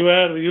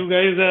 You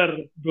guys are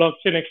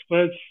blockchain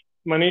experts.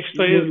 Manish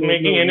so no, is no,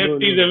 making no, no,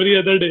 NFTs no. every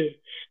other day.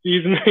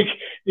 He's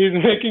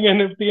making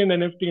NFT and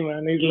NFT,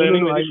 man. He's No, no,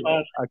 learning no. very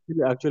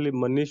fast. Actually,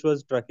 Manish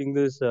was tracking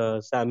this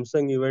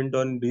Samsung event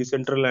on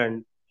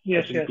Decentraland. I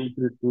Yes, think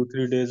yes. two,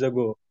 3 days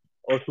ago,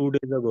 or 2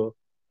 days ago.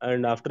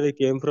 And after I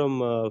came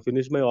from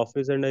finished my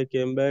office and I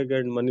came back,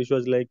 and Manish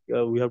was like,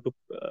 "We have to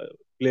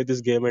play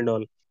this game and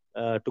all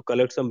to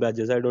collect some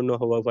badges." I don't know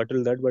what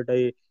will that, but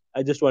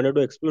I just wanted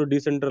to explore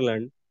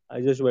Decentraland.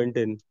 I just went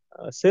in.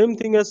 Same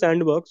thing as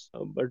Sandbox,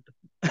 but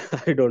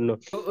I don't know.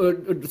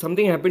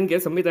 Something happened,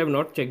 guys. Samit, I have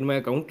not checked my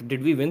account.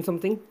 Did we win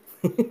something?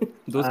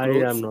 Those I am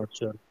clothes?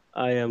 not sure.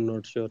 I am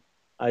not sure.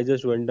 I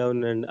just went down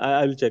and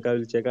I'll check. I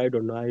will check. I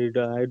don't know.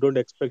 I don't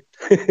expect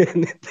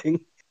anything.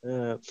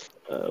 Uh,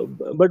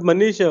 but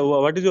Manish,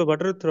 what are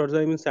your thoughts?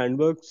 I mean,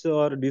 Sandbox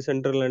or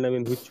Decentraland? I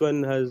mean, which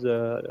one has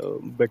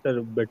better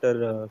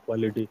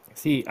quality?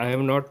 See, I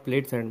have not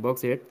played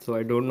Sandbox yet, so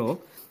I don't know.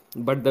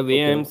 But the way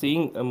I Okay. am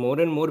seeing more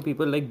and more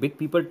people, like big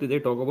people, they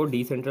talk about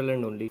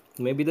Decentraland only.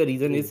 Maybe the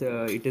reason Hmm. is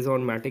it is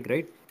on Matic,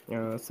 right?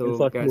 And So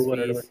first gas mover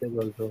fees. advantage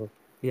also.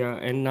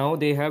 Yeah, and now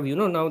they have,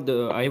 now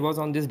I was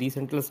on this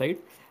decentral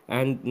site,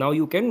 and now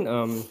you can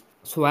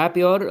swap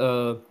your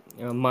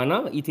Mana,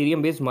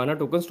 Ethereum based Mana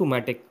tokens to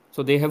Matic.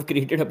 So they have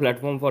created a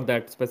platform for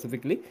that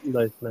specifically.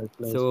 Nice, nice,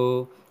 nice.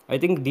 So I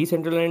think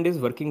Decentraland is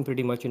working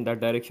pretty much in that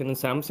direction, and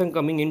Samsung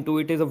coming into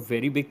it is a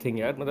very big thing.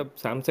 Yeah,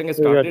 Samsung has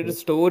started a Exactly.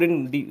 store in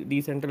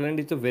Decentraland.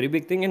 It's a very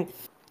big thing, and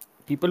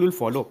people will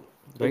follow,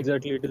 right?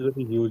 Exactly. It is a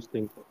very huge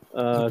thing.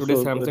 So today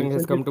So Samsung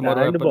has recently come,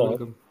 tomorrow Apple will Sandbox.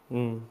 come.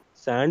 Hmm.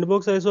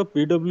 Sandbox, I saw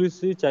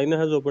PwC, China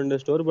has opened a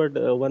store,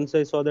 but once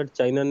I saw that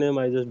China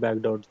name, I just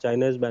backed out.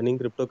 China is banning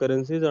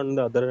cryptocurrencies. On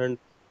the other hand,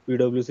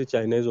 PwC,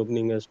 China is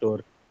opening a store.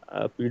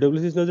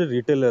 PwC is not a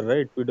retailer,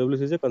 right?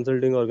 PwC is a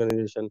consulting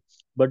organization.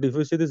 But if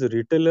you see this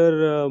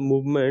retailer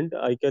movement,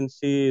 I can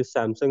see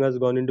Samsung has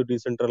gone into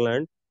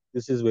Decentraland.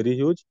 This is very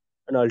huge.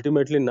 And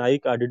ultimately,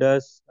 Nike,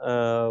 Adidas,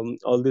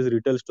 all these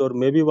retail store,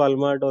 maybe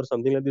Walmart or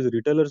something like these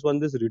retailers.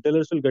 Once these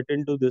retailers will get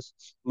into this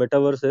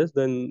metaverses,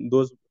 then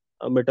those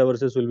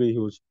metaverses will be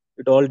huge.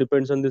 It all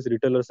depends on this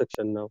retailer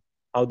section now,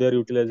 how they are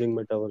utilizing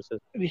metaverses.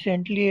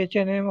 Recently,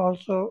 H&M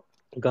also.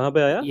 कहाँ पे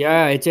आया?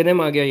 Yeah,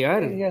 H&M आ गया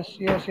यार. Yes,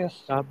 yes, yes.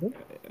 कहाँ पे?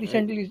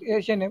 Recently,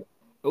 H&M.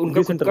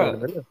 उनका खुद का.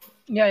 Decentraland है ना?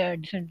 Yeah,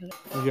 decently.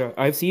 Yeah,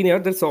 I've seen here.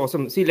 That's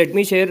awesome. See, let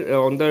me share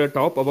on the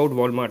top about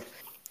Walmart.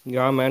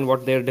 Yeah, man,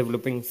 what they're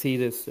developing. See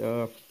this.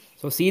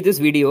 So see this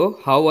video.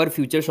 How our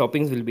future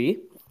shoppings will be.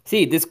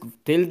 See this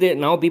till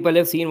now people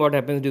have seen what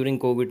happens during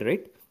COVID,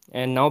 right?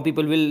 And now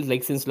people will,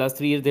 like, since last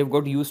 3 years they've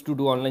got used to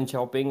do online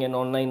shopping and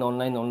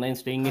online,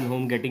 staying in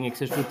home, getting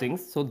access to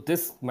things. So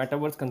this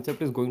metaverse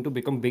concept is going to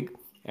become big.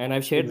 And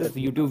I've shared this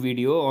YouTube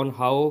video on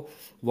how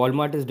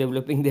Walmart is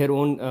developing their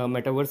own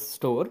metaverse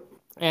store.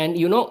 And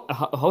you know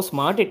how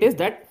smart it is,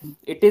 that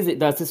it is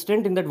the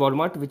assistant in that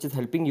Walmart which is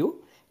helping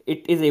you.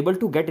 It is able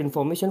to get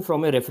information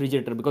from a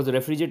refrigerator, because the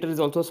refrigerator is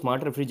also a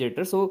smart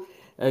refrigerator. So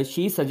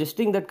she's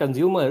suggesting that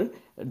consumer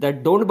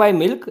that don't buy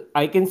milk.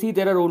 I can see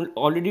there are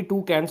already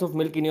 2 cans of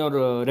milk in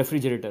your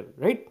refrigerator,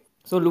 right?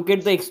 So look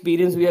at the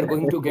experience we are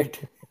going to get.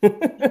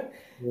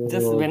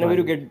 Just whenever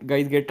you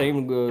get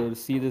time,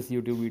 see this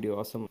YouTube video.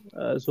 Awesome.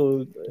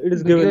 So it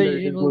is given that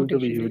it is going to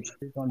be huge.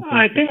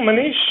 I think,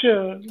 Manish,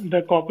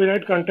 the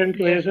copyright content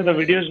की वजह से the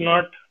video is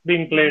not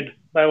being played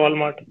by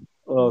Walmart.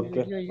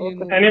 Okay.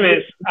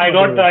 Anyways, I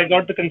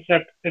got the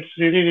concept. It's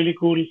really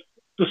cool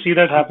to see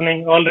that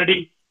happening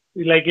already.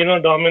 Like,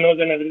 Domino's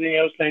and everything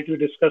else, like we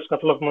discussed a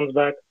couple of months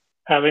back,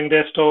 having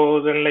their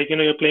stores, and like,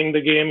 you're playing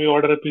the game, you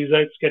order a pizza,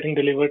 it's getting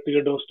delivered to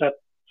your doorstep.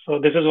 So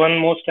this is one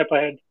more step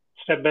ahead,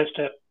 step by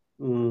step.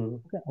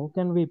 How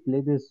can we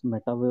play this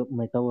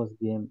metaverse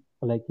game,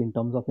 like in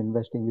terms of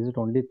investing? Is it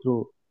only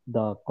through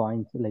the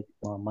coins like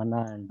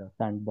Mana and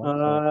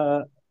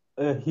Sandbox?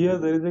 Here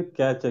there is a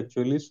catch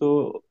actually.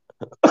 So,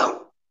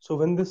 so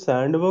when the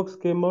Sandbox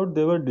came out,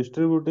 they were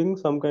distributing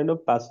some kind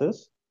of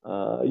passes.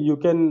 You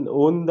can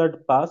own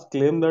that pass,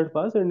 claim that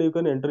pass, and you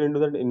can enter into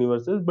that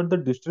universes. But the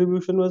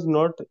distribution was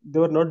not; they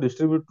were not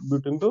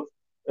distributing to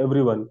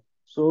everyone.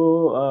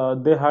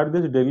 So they had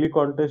this daily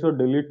contest or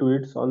daily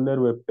tweets on their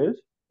webpage,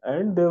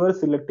 and they were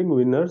selecting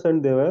winners,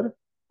 and they were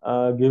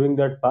giving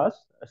that pass.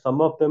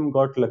 Some of them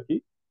got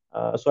lucky.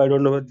 So I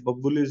don't know if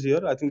Babbul is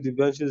here. I think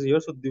Divyansh is here.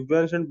 So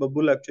Divyansh and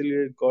Babbul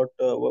actually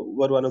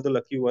were one of the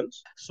lucky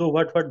ones. So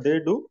what they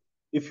do?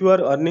 If you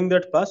are earning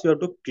that pass, you have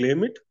to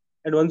claim it,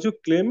 and once you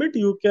claim it,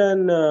 you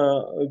can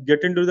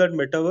get into that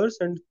metaverse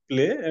and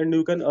play, and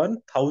you can earn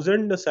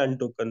 1,000 sand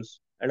tokens.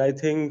 And I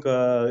think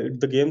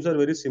the games are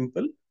very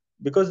simple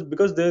because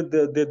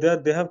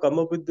they have come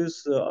up with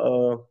this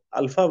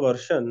alpha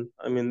version.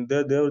 I mean, they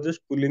are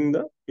just pulling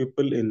the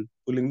people in,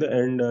 pulling the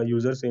end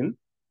users in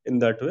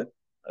that way.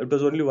 It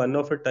was only one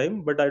of a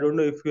time, but I don't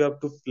know if you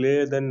have to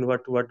play, then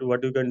what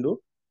you can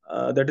do.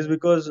 That is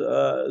because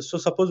so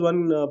suppose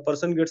one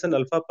person gets an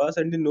alpha pass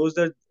and he knows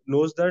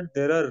that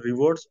there are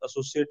rewards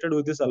associated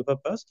with this alpha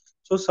pass.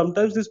 So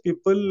sometimes these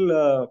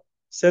people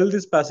sell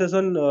these passes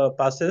on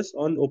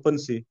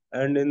OpenSea,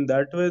 and in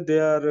that way they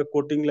are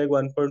quoting like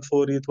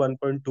 1.4 ETH,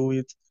 1.2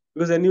 ETH,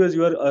 because anyways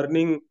you are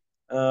earning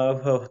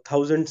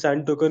 1,000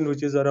 sand token,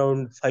 which is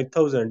around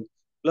 5,000,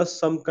 plus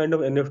some kind of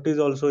NFTs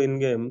also in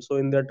game. So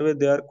in that way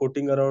they are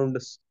quoting around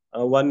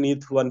 1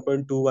 ETH,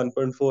 1.2,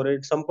 1.4.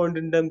 At some point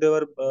in time they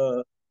were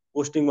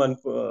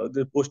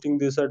they're posting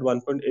this at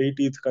 1.8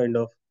 ETH kind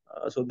of.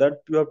 So that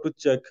you have to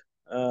check.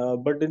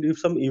 But if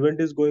some event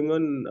is going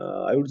on,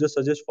 I would just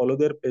suggest follow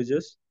their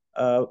pages.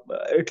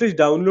 At least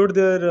download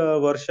their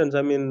versions.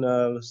 I mean,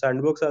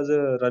 Sandbox has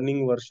a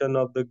running version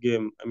of the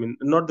game. I mean,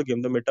 not the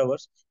game, the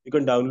metaverse. You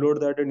can download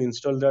that and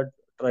install that.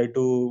 Try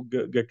to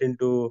get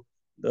into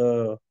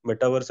the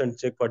metaverse and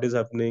check what is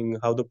happening,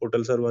 how the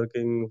portals are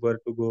working, where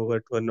to go,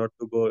 where not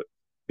to go.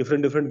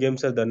 Different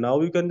games are there.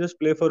 Now you can just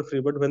play for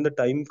free, but when the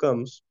time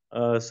comes,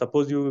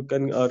 suppose you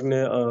can earn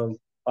a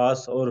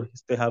pass, or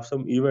they have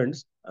some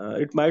events,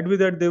 it might be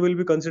that they will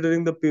be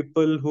considering the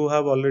people who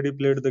have already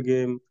played the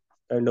game,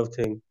 kind of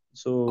thing.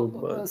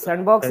 So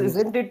Sandbox, hence,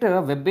 isn't it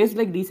web-based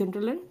like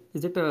Decentraland?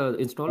 Is it a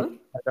installer?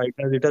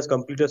 it has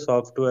completed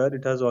software.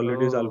 It has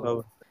already its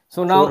alpha.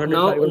 So now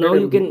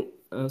 500 you MB. can.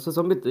 So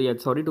Sambit, yeah,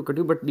 sorry to cut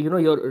you, but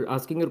you're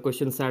asking your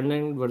question,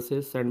 Sandland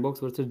versus Sandbox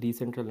versus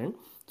Decentraland.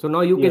 So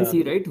now you can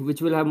see, right,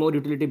 which will have more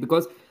utility,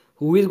 because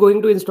who is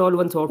going to install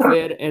one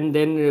software and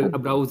then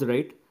browse,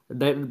 right?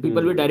 That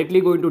people will directly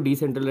go into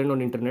Decentraland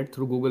on internet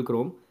through Google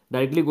Chrome,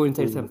 directly go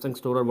inside Samsung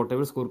store or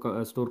whatever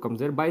store comes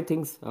there, buy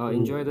things,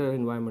 enjoy the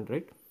environment,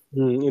 right?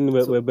 In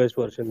web-based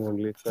version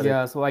only. Correct.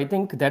 Yeah, so I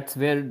think that's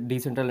where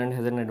Decentraland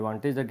has an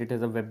advantage, that it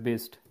is a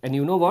web-based. And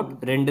you know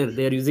what? Render.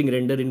 They are using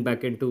render in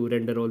backend to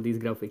render all these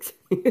graphics.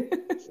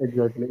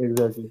 Exactly.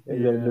 The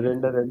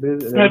render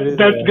is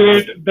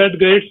That's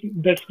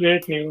great. That's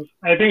great news.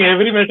 I think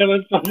every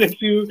metaverse project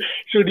you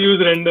should use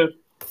render.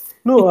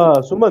 No,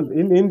 Sumant,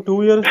 in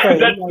 2 years' time,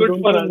 That's I good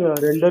don't for think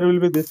us. render will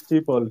be this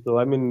cheap also.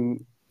 I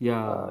mean,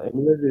 Yeah.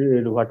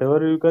 anyway, whatever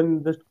you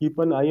can just keep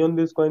an eye on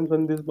these coins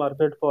when this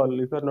market fall.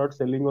 If you're not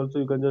selling also,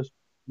 you can just,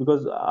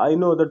 because I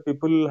know that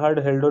people had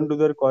held on to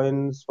their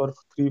coins for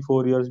 3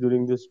 4 years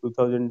during this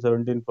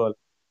 2017 fall.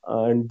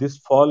 And this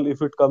fall,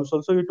 if it comes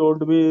also, it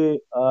won't be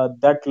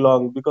that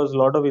long because a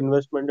lot of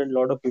investment and a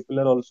lot of people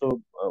are also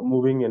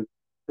moving in.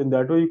 In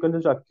that way, you can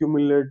just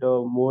accumulate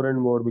more and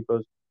more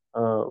because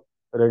uh,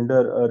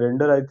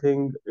 render I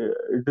think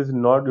it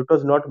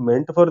was not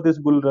meant for this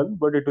bull run,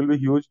 but it will be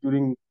huge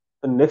during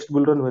the next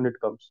bull run when it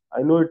comes.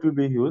 I know it will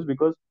be huge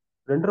because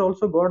render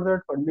also got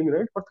that funding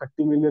right for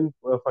 30 million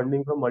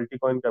funding from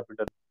Multicoin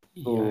Capital.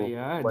 Yeah, So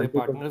yeah. Their Multicoin,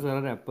 partners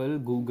are Apple,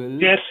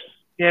 Google. Yes,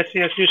 yes.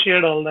 You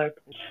shared all that.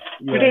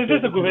 yeah. It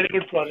is a very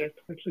good project.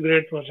 It's a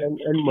great project.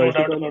 And No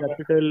doubt Multicoin about that.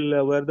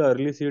 Capital were the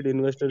early seed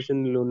investors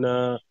in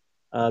Luna.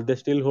 They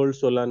still hold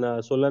Solana.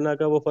 Solana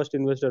का वो first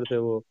investor थे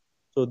वो.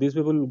 So these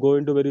people go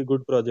into very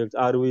good projects.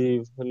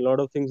 Arweave, a lot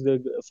of things. They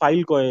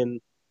Filecoin,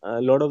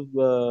 a lot of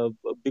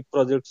big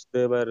projects.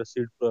 They were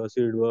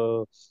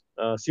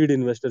seed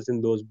investors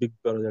in those big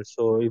projects.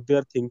 So if they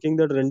are thinking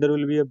that render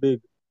will be a big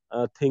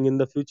thing in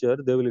the future,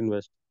 they will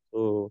invest.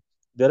 So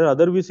there are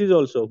other VCs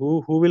also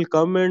who will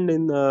come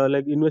and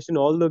like invest in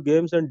all the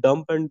games and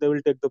dump and they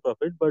will take the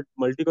profit. But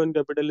Multicoin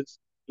Capital is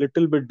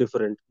little bit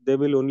different. They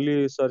will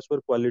only search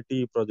for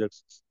quality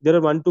projects. There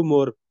are one two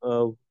more.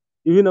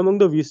 Even among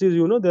the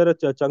VCs, there are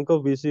a chunk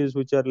of VCs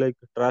which are like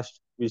trash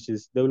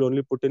VCs. They will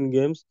only put in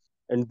games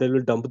and they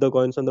will dump the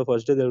coins on the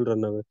first day. They will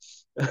run away.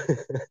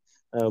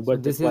 So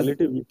But the this is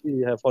quality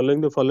VC,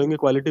 following a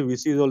quality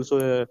VC is also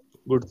a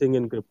good thing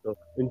in crypto.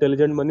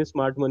 Intelligent money,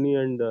 smart money,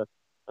 and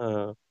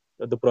uh,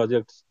 the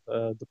projects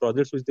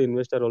which they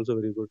invest are also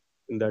very good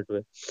in that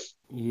way.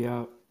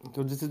 yeah.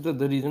 So this is the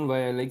reason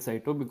why I like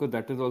Saito, because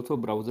that is also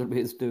browser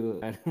based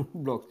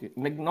blockchain.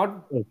 Like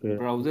not Okay.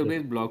 browser Okay.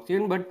 based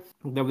blockchain, but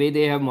the way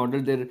they have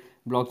modeled their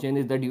blockchain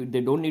is that they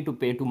don't need to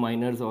pay to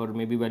miners or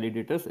maybe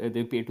validators.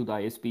 They pay to the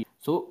ISP.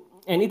 So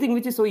anything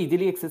which is so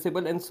easily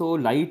accessible and so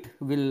light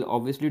will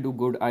obviously do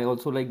good. I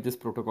also like this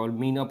protocol,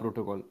 Mina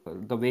protocol.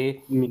 The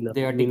way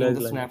they are Mina taking is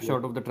the like, yes.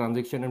 snapshot of the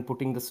transaction and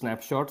putting the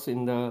snapshots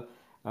in the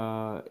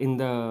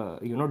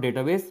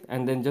database,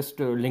 and then just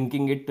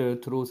linking it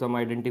through some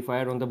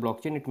identifier on the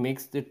blockchain. It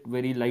makes it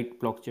very light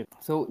blockchain.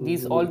 So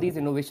all Mm, these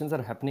innovations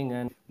are happening,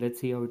 and let's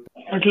see how it.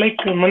 But like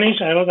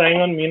Manish, I was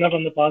eyeing on Meena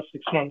from the past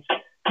 6 months.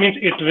 Means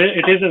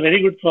it is a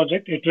very good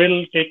project. It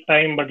will take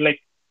time, but like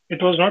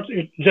it was not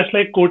just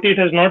like Koti. It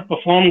has not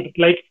performed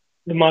like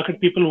the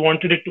market people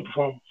wanted it to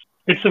perform.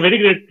 It's a very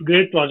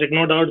great project,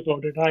 no doubt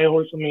about it. I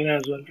hold some Meena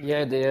as well.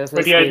 Yeah, there's a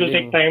But yeah, it will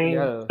take scaling. time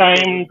Yeah.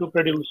 time to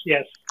produce.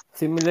 Yes,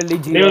 Similarly,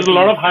 there was a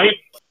lot GRT. of hype.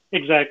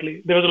 Exactly,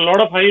 there was a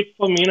lot of hype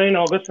for Meena in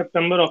August,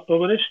 September,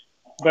 Octoberish,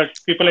 but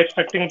people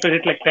expecting to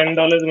hit like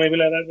 $10 maybe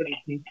like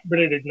that, but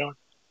it did not.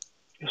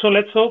 So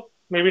let's hope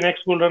maybe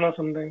next bull run or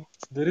something.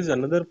 There is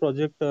another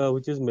project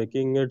which is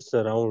making its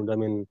round. I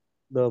mean,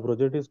 the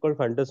project is called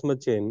Phantasma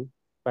Chain,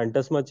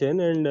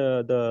 and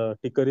the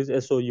ticker is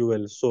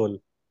SOUL, Soul.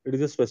 It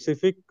is a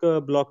specific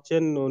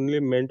blockchain only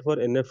meant for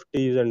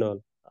NFTs and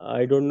all.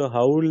 I don't know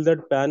how will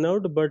that pan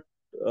out, but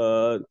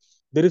uh,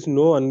 there is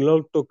no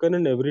unlocked token,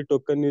 and every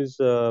token is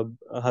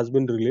has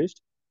been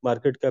released.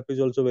 Market cap is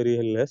also very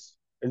less.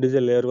 It is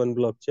a layer one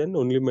blockchain,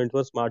 only meant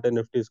for smart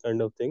NFTs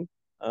kind of thing.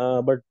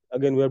 But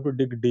again, we have to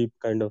dig deep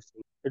kind of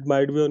thing. It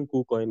might be on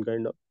KuCoin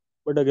kind of.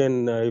 But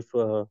again, if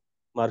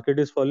market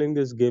is falling,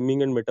 this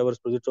gaming and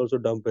metaverse projects also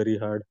dump very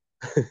hard.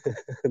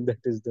 That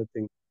is the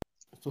thing.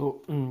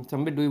 So,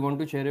 Sambit, do you want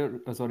to share your,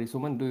 sorry,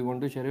 Suman, do you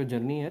want to share your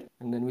journey here?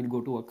 And then we'll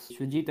go to Aks.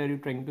 Shujit, are you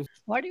trying to?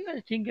 What do you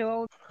guys think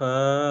about?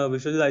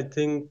 Vishal, I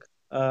think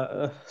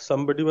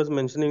somebody was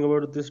mentioning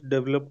about this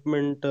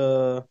development.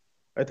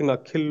 I think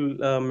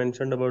Akhil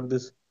mentioned about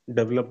this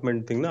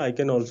development thing. Na? I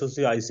can also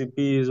see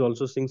ICP is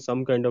also seeing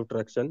some kind of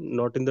traction,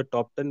 not in the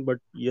top 10, but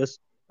yes,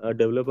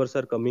 developers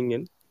are coming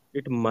in.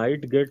 It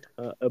might get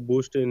a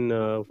boost in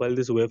while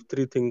this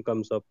Web3 thing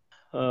comes up.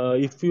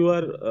 If you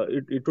are,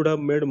 it would have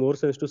made more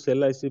sense to sell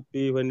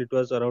ICP when it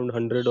was around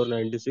 100 or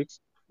 96,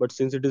 but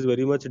since it is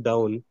very much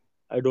down,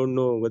 I don't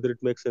know whether it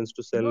makes sense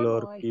to No, sell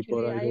or no, keep,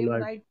 or actually, I I don't am know.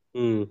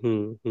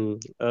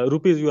 right.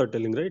 Rupees you are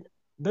telling, right?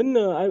 Then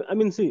I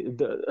mean, see,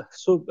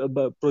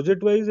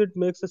 project-wise, it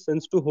makes a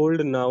sense to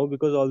hold now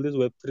because all these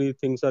Web3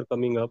 things are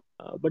coming up.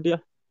 But yeah,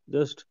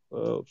 just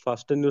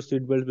fasten your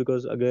seatbelt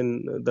because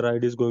again, the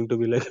ride is going to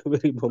be like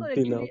very No,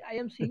 bumpy now. actually, I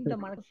am seeing the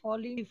market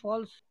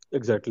falls.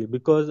 Exactly,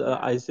 because Yeah,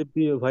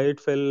 ICP, why it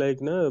felt like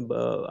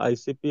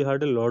ICP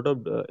had a lot of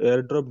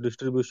airdrop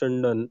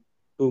distribution done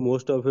to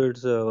most of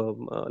its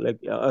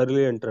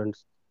early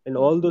entrants, and yes,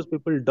 all those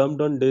people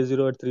dumped on day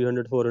zero at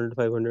 300, 400,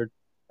 500,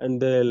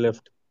 and they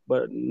left.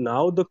 But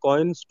now the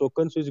coins,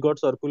 tokens which got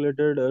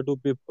circulated to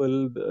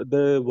people,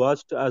 they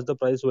watched as the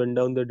price went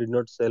down. They did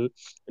not sell.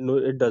 No,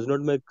 it does not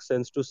make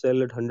sense to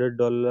sell at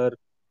 $100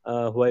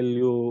 while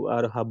you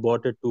are have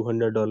bought at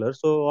 $200.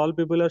 So all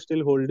people are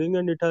still holding,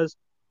 and it has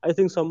I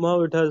think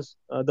somehow it has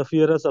the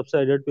fear has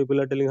subsided. People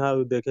are telling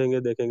how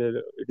dekhenge.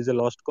 It is a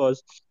lost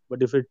cause.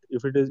 But if it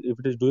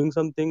is doing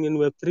something in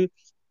Web3,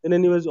 then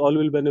anyways all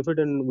will benefit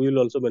and we will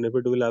also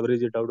benefit. We will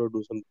average it out or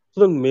do something.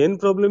 So the main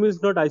problem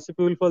is not ICP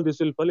will fall, this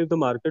will fall. If the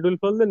market will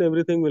fall, then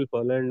everything will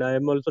fall. And I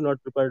am also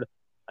not prepared.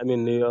 I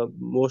mean,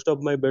 most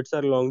of my bets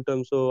are long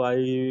term, so I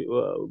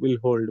will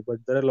hold. But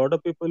there are a lot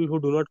of people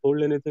who do not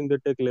hold anything. They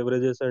take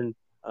leverages and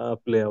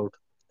play out.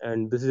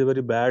 And this is a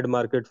very bad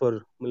market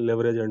for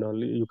leverage and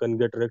all. You can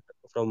get wrecked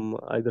from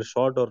either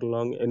short or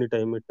long.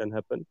 Anytime it can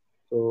happen.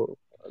 So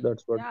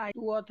that's what Yeah,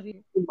 2 or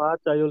 3.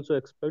 March I also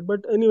expect.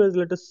 But anyways,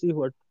 let us see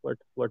what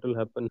will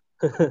happen.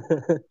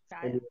 Yeah,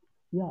 Anyway.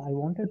 Yeah, I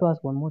wanted to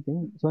ask one more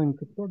thing. So in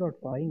crypto.com,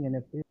 buying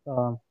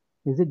NFTs,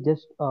 is it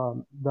just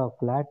the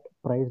flat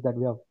price that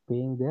we are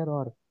paying there,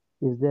 or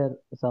is there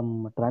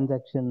some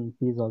transaction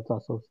fees also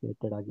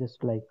associated, or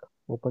just like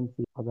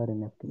OpenSea, other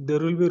NFT? There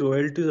will be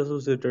royalties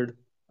associated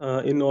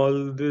in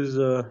all these.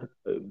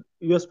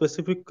 Your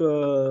specific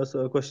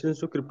questions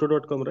to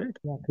crypto.com, right?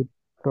 Yeah,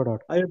 crypto.com.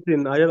 I have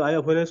seen. I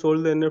have. When I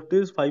sold the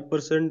NFTs,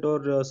 5% or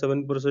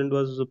 7%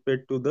 was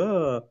paid to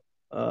the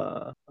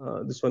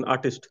this one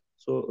artist.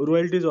 So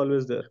royalty is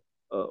always there.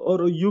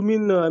 Or you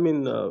mean? I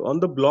mean, on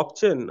the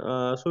blockchain.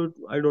 So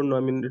I don't know. I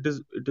mean, it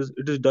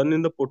is done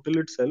in the portal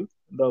itself.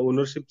 The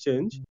ownership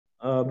change.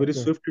 Very Okay.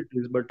 swift it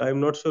is, but I'm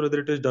not sure whether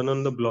it is done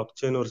on the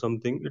blockchain or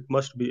something. It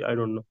must be. I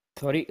don't know.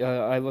 Sorry,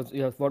 I was,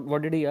 yeah,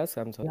 what did he ask?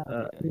 I'm sorry. Yeah,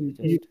 Uh, in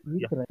Just ETH,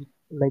 yeah. right?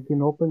 Like in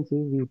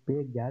OpenSea, we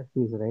pay gas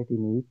fees, right?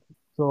 In ETH.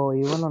 So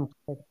even on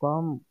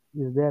crypto.com,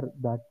 is there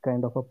that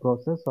kind of a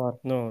process, or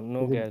no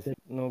is it gas, just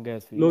no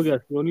gas No fees.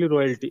 gas, only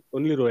royalty.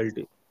 Only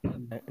royalty.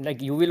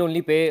 Like you will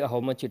only pay how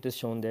much it is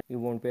shown there. You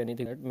won't pay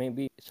anything.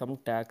 Maybe some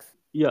tax.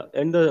 Yeah,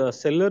 and the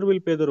seller will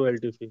pay the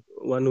royalty fee.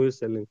 One who is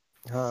selling.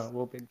 हाँ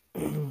वो पे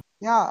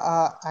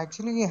Yeah,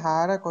 actually, I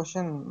had a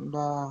question.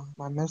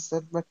 I missed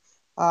it, but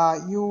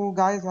you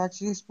guys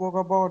actually spoke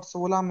about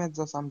solar myths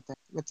or something.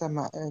 It's a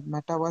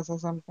metaverse or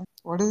something.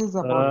 What is this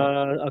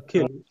about?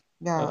 Akhil,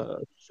 Yeah.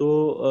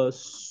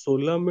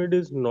 Solamid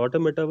is not a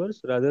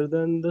metaverse. Rather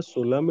than the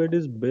Solamid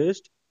is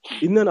based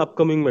in an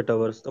upcoming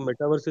metaverse. The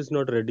metaverse is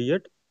not ready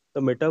yet.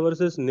 The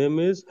metaverse's name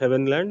is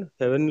Heavenland.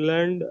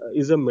 Heavenland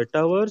is a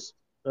metaverse,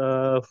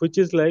 which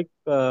is like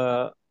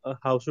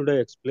how should I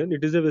explain?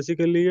 It is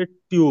basically a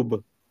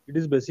tube. It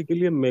is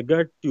basically a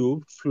mega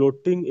tube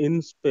floating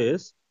in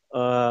space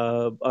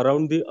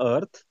around the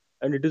Earth,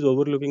 and it is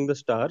overlooking the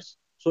stars.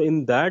 So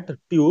in that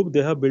tube,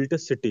 they have built a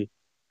city,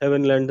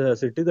 Heavenland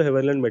city. The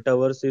Heavenland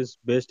metaverse is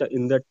based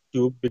in that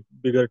tube,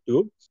 bigger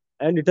tube,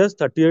 and it has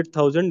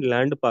 38,000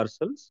 land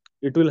parcels.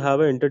 It will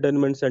have an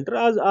entertainment center,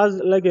 as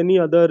like any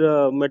other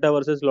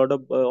metaverses. Lot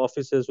of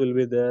offices will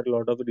be there.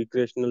 Lot of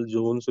recreational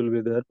zones will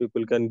be there.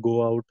 People can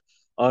go out,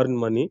 earn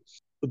money.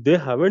 So they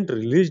haven't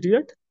released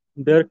yet.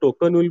 Their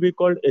token will be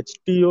called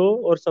HTO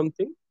or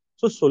something.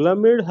 So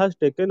Solamid has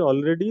taken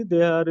already.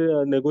 They are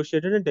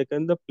negotiated and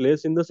taken the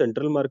place in the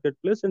central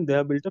marketplace, and they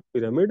have built a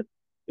pyramid.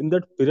 In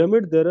that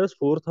pyramid, there are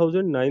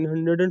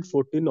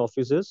 4,914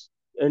 offices,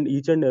 and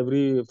each and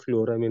every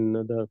floor. I mean,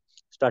 the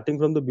starting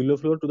from the below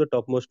floor to the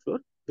topmost floor,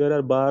 there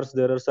are bars,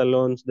 there are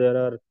salons, there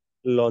are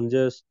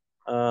lounges,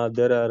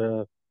 there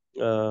are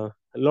a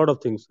lot of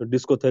things,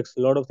 discotheques,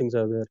 a lot of things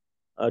are there.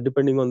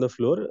 Depending on the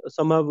floor,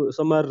 some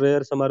are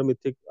rare, some are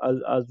mythic,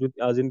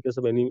 as in case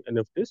of any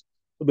NFTs.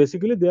 So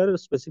basically, there are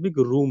specific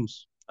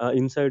rooms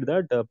inside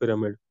that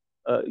pyramid.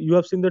 You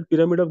have seen that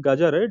pyramid of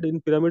Gaza, right? In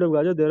pyramid of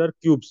Gaza, there are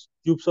cubes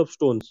of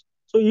stones.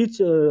 So each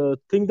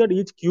think that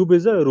each cube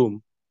is a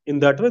room. In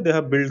that way, they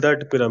have built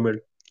that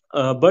pyramid.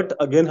 But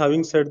again,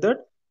 having said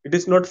that, it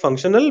is not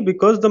functional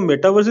because the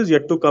metaverse is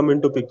yet to come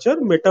into picture.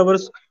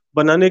 Metaverse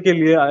बनाने के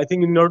लिए, I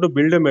think in order to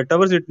build a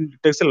metaverse, it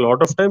takes a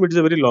lot of time. It is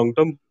a very long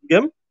term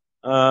game.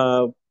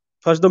 Uh,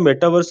 First, the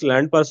metaverse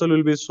land parcel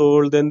will be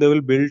sold. Then they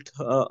will build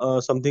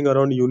something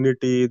around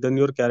Unity. Then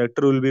your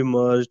character will be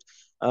merged.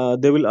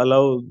 They will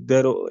allow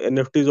their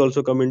NFTs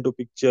also come into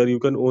picture. You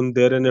can own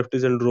their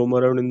NFTs and roam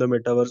around in the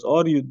metaverse,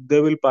 or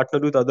they will partner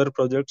with other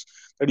projects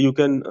that you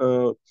can.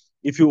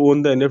 If you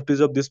own the NFTs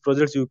of these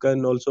projects, you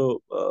can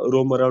also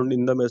roam around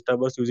in the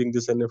metaverse using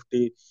this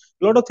NFT.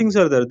 A lot of things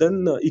are there.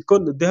 Then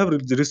they have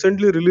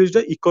recently released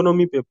an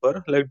economy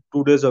paper like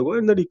 2 days ago.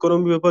 In that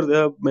economy paper, they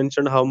have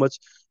mentioned how much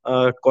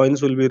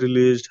coins will be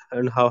released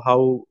and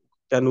how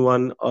can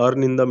one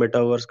earn in the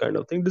metaverse kind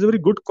of thing. It is a very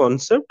good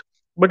concept,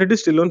 but it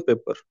is still on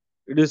paper.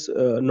 It is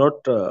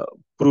not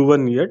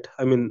proven yet.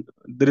 I mean,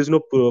 there is no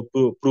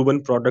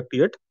proven product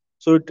yet.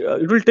 So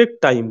it will take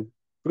time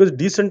because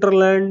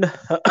Decentraland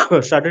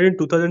started in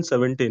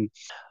 2017.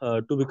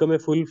 To become a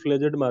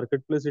full-fledged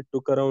marketplace, it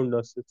took around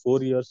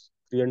 4 years,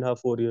 3.5,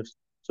 4 years.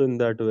 So in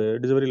that way,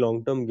 it is a very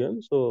long-term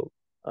game. So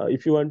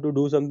if you want to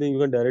do something, you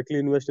can directly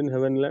invest in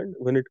Heavenland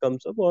when it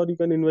comes up, or you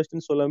can invest in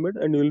Solamid,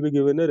 and you will be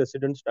given a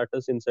resident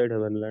status inside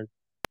Heavenland.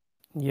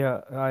 Yeah,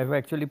 I've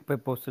actually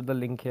posted the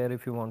link here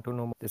if you want to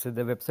know more. This is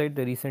the website.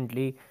 They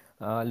recently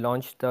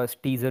launched a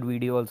teaser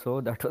video also.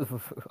 That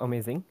was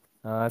amazing.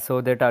 So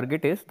their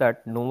target is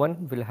that no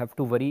one will have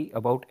to worry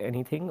about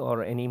anything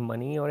or any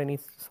money or any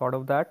sort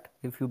of that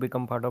if you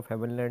become part of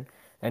Heavenland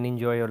and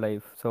enjoy your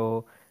life.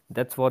 So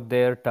that's what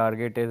their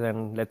target is,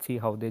 and let's see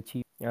how they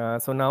achieve.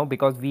 So now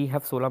because we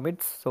have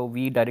Solamids, so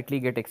we directly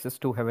get access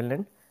to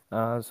Heavenland.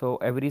 So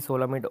every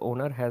Solamid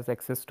owner has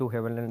access to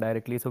Heavenland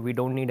directly. So we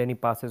don't need any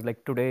passes.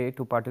 Like today,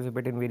 to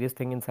participate in various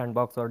things in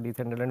Sandbox or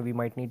Decentraland, we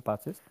might need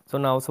passes. So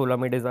now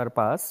Solamid is our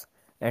pass,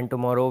 and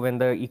tomorrow when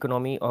the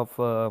economy of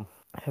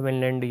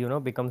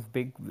Heavenland, becomes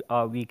big,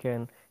 we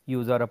can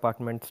use our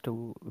apartments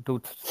to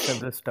sell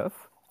this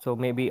stuff. So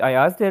maybe I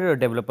asked their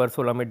developer,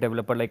 Solamid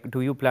developer, like,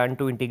 do you plan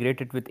to integrate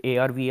it with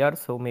AR, VR?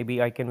 So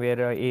maybe I can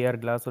wear a AR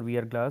glass or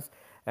VR glass,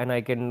 and I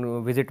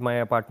can visit my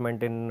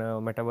apartment in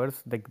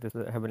Metaverse, like this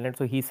Heavenland.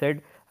 So he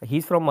said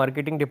he's from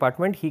marketing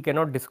department. He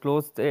cannot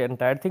disclose the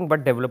entire thing,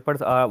 but developers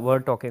were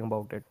talking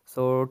about it.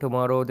 So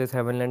tomorrow, this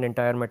Heavenland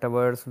entire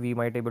Metaverse, we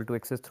might able to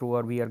access through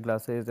our VR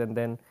glasses, and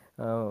then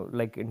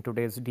like in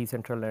today's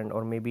Decentraland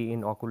or maybe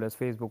in Oculus,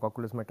 Facebook,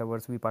 Oculus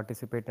Metaverse, we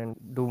participate and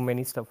do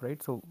many stuff,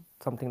 right? So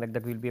something like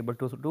that we'll be able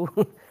to do.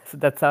 So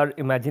that's our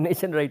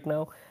imagination right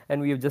now, and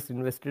we have just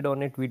invested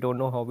on it. We don't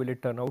know how will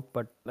it turn out,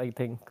 but I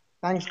think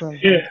Thanks, man.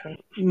 Yeah.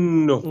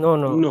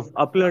 no.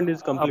 Upland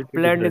is completely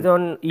Upland is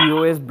different. on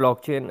EOS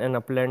blockchain, and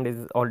Upland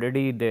is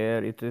already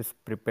there. It is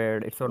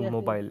prepared. It's on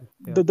mobile.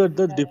 Yeah.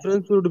 The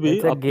difference would be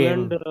It's a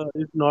Upland game.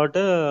 is not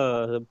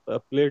a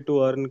play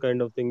to earn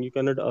kind of thing. You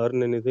cannot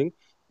earn anything.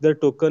 The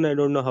token, I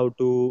don't know how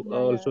to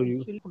also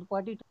use.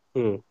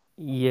 Hmm.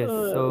 Yes.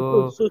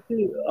 So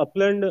see,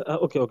 Upland.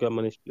 Okay,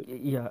 Manish,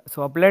 please. Yeah,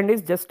 so Upland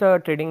is just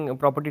a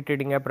property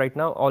trading app right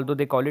now, although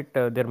they call it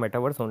their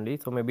metaverse only.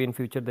 So maybe in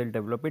future they'll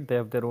develop it. They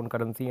have their own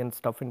currency and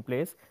stuff in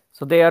place.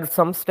 So they are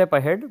some step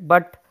ahead.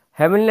 But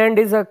Heavenland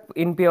is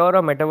in pure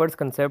a metaverse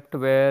concept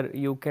where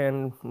you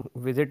can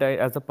visit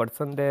as a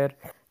person there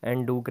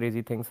and do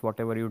crazy things,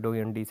 whatever you do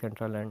in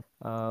Decentraland.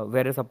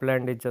 Whereas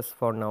Upland is just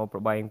for now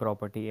buying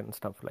property and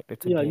stuff like that.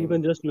 It's a Yeah, you game.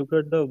 can just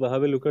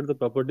have a look at the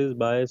properties,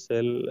 buy,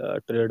 sell,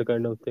 trade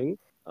kind of thing.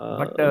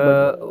 But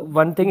But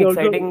one thing they also.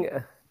 exciting,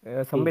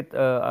 Hmm. Sambit,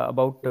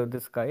 about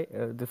this guy,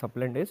 this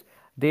Upland is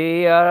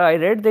I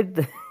read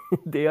that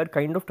they are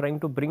kind of trying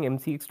to bring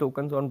MCX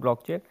tokens on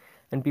blockchain,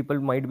 and people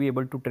might be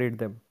able to trade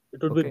them.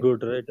 It would be Okay.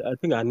 good, right? I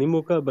think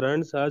Animoca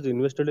Brands has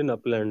invested in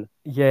Upland.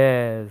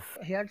 Yes.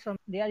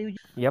 They are using.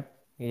 Yep.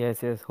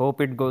 Yes.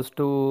 Hope it goes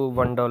to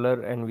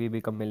 $1 and we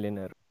become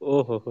millionaire.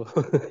 Oh, ho, ho.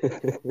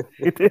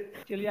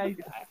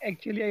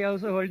 Actually, I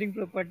also holding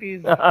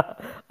properties.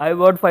 I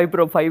bought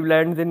five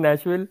lands in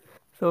Nashville.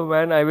 So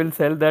man, I will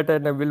sell that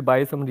and I will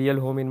buy some real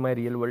home in my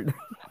real world.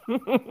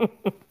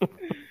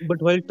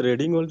 But while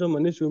trading also,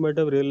 Manish, you might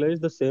have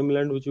realized the same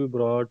land which we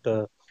brought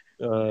 2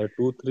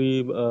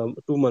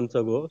 months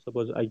ago.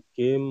 Suppose I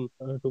came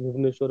to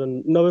Bhubaneswar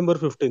on November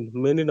 15th,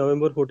 mainly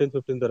November 14th,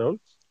 15th around.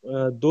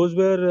 Those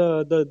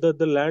were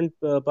the land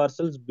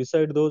parcels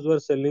beside those were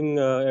selling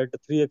at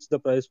 3x the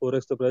price,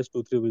 4x the price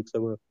 2-3 weeks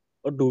ago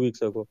or 2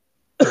 weeks ago.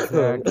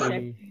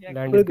 Exactly.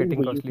 Land is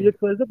getting costly.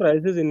 UPX wise, the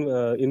price is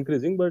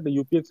increasing, but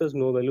UPX has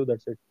no value.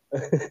 That's it.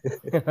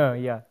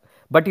 Yeah.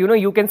 But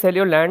you can sell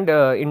your land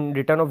in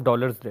return of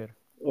dollars there.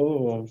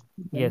 Oh,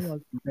 Can Yes. you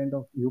also some kind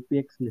of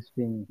UPX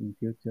listing in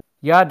future?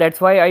 Yeah,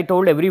 that's why I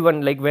told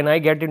everyone, like when I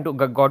got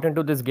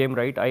into this game,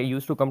 right? I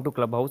used to come to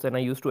Clubhouse and I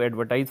used to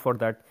advertise for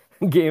that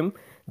game.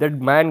 That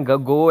man,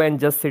 go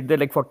and just sit there,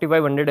 like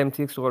 4,500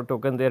 MCX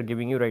token they are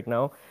giving you right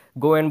now.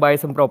 Go and buy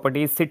some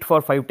properties, sit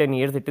for 5-10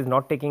 years. It is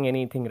not taking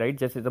anything, right?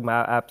 Just it's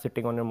a app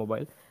sitting on your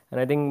mobile. And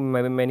I think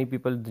many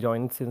people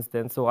joined since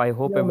then. So I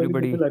hope yeah, many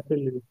everybody people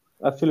actually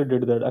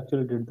did that.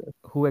 Actually did that.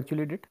 who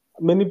actually did.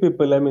 Many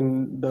people. I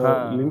mean, the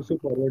Huh. links you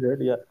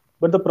forwarded. Yeah,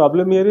 but the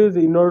problem here is,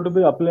 in order to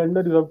be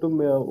Uplander, you have to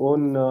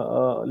own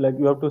like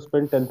you have to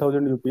spend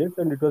 10,000 UPX,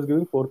 and it was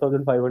giving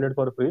 4,500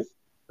 for free.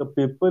 The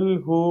people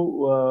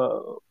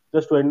who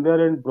just went there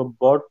and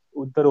bought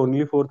with their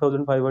only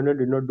 4,500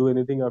 did not do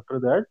anything after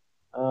that.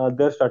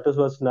 Their status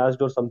was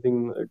snatched or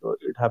something.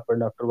 It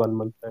happened after 1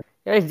 month.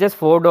 Yeah, it's just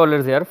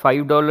 $4 here.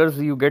 $5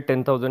 you get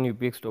 10,000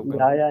 UPX token.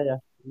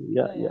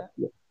 Yeah.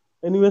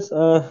 Anyways,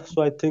 so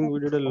I think we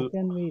did How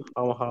can we?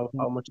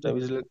 how much time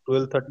is it? Like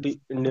 12:30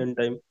 Indian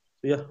time.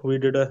 So yeah, we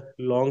did a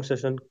long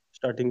session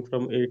starting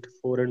from 8,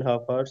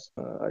 4.5 hours.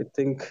 I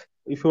think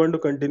if you want to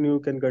continue,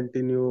 you can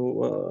continue,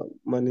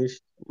 Manish.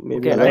 Maybe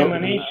Okay, I'll Hi, Hello?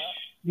 Manish.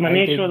 I'll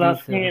Manish take was these.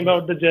 asking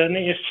about the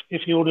journey.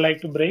 If you would like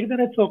to break, then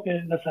it's okay.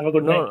 Let's have a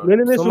good night. No,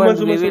 नहीं Suman, we Suman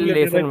will soon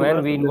listen, man.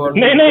 We let want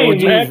No, no, मैं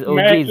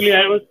OGs. actually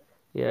I was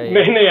Yeah.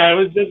 no, I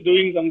was just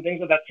doing something,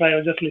 so that's why I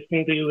was just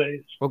listening to you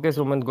guys. Okay,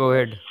 Suman, go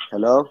ahead.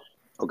 Hello?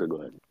 Okay, go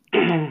ahead.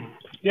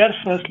 Yeah,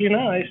 firstly,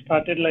 I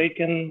started like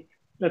in,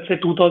 let's say,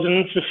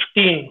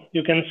 2015.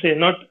 You can say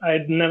not.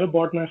 I'd never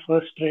bought my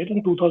first trade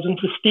in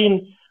 2015.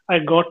 I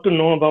got to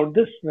know about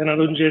this when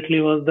Arun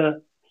Jaitley was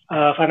the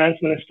finance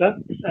minister,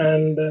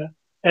 and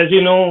as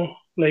you know,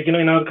 like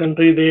in our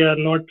country, they are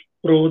not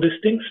pro these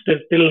things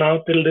till now,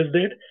 till this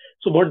date.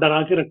 So बहुत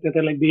डरा के रखते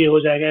थे, like ये हो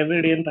जाएगा.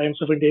 Every day in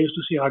Times of India, I used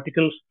to see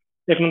articles.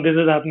 If this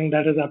is happening,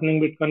 that is happening.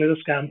 Bitcoin is a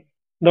scam.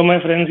 though my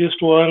friends used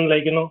to earn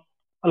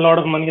a lot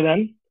of money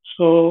then.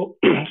 So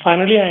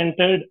finally I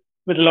entered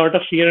with a lot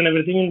of fear and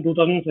everything in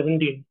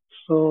 2017.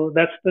 So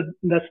that's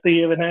the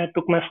year when I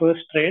took my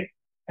first trade,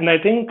 and I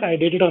think I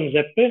did it on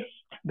Zeppe.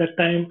 That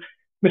time,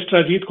 Mr.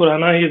 Ajit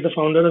Khurana, he is the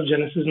founder of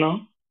Genesis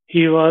now.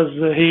 He was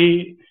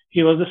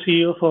the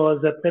CEO for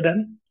Zeppe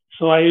then.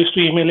 So I used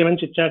to email him and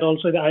chit chat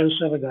also. I used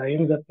to have a guy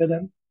in Zeppe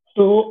then.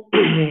 So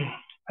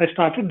I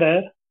started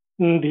there.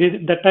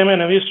 That time I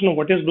never used to know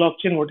what is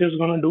blockchain, what is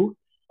going to do.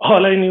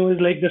 All I knew is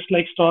like just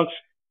like stocks,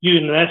 you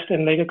invest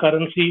in like a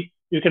currency,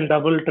 you can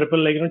double, triple,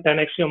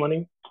 10x your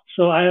money.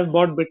 So I have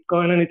bought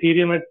Bitcoin and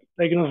Ethereum at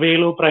way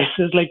low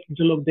prices, like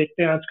जो लोग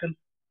देखते हैं आजकल.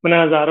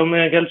 मैंने हजारों में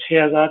अगर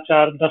 6,000,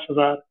 4,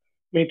 10,000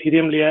 में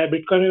Ethereum लिया है.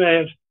 Bitcoin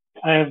में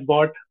I have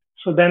bought.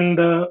 So then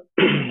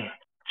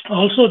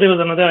also there was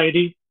another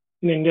ID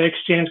in India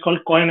exchange called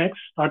CoinX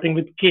starting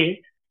with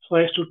K. So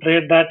I used to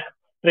trade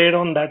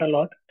on that a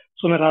lot.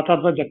 So मैं रात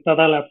भर जगता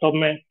था लैपटॉप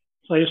में.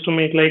 So I used to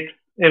make like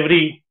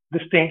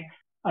this thing.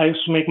 I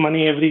used to make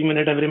money every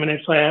minute.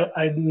 So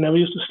I never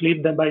used to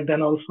sleep then back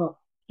then also.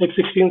 Like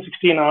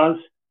 16 hours.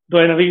 Though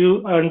I never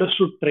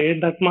understood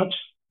trade that much.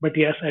 But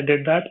yes, I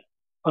did that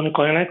on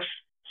CoinX.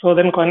 So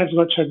then CoinX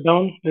got shut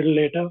down a little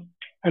later.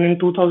 And in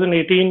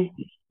 2018,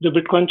 the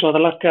Bitcoin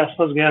 14 lakh के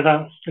आसपास गया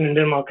था in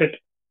Indian market.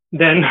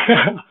 Then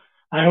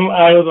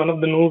I was one of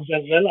the noobs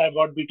as well. I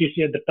bought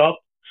BTC at the top.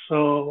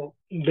 So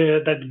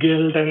that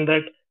guilt and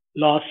that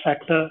loss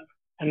factor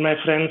and my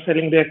friends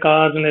selling their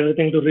cars and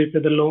everything to repay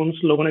the loans,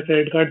 लोगों ने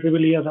credit card पे भी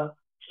लिया था.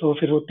 So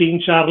फिर वो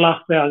 3-4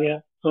 लाख पे आ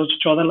गया. So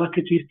 14 लाख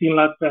की चीज 3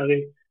 लाख पे आ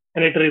गई.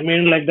 And it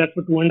remained like that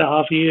for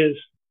 2.5 years.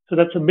 So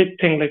that's a big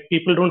thing. Like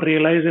people don't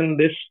realize in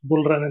this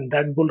bull run and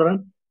that bull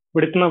run,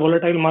 but इतना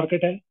volatile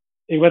market है.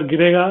 एक बार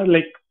गिरेगा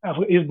like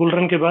इस bull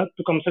run के बाद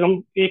तो कम से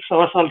कम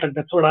 1-1.25 साल तक.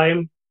 That's what I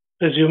am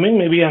presuming.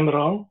 Maybe I'm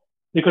wrong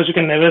because you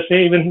can never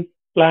say even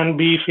plan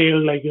B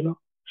failed.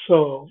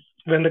 So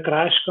when the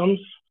crash comes,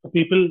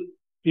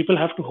 people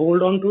have to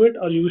hold on to it,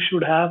 or you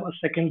should have a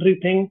secondary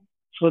thing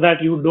so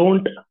that you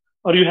don't,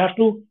 or you have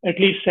to at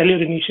least sell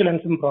your initial and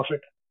some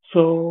profit.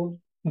 So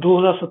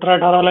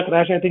 2017-18 lakh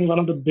crash, I think one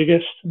of the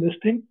biggest this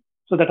thing.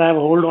 So that I have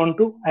hold on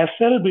to. I have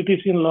sell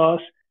BTC in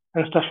loss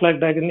and stuff like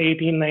that in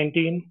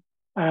 18-19.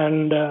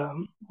 And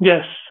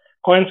yes,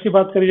 coins की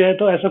बात करी जाए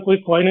तो ऐसा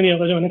कोई coin ही नहीं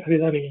होगा जो मैंने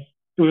खरीदा नहीं है.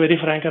 To be very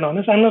frank and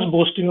honest, I'm not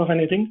boasting of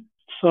anything.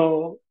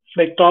 So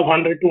like top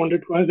 100,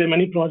 200 coins, there are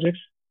many projects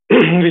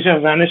which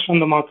have vanished from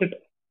the market.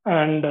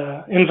 And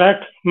in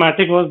fact,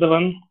 Matic was the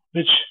one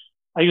which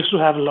I used to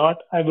have a lot.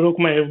 I broke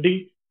my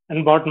FD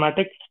and bought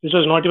Matic, which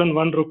was not even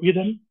 1 rupee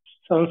then.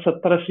 So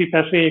 70-80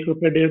 पैसे, 1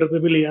 रुपये, 1.5 रुपये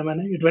भी लिया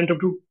मैंने. It went up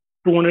to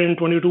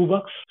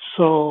 $222.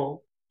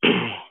 So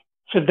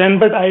then,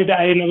 but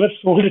I never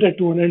sold it at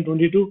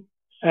 222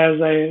 as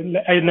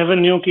I never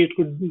knew कि it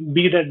could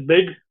be that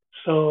big.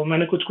 So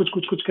मैंने कुछ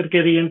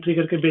करके re-entry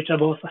करके बेचा,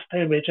 बहुत सस्ता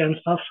है बेचा and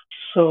stuff.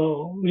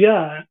 So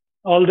yeah,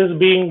 all this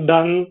being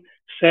done,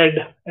 said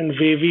and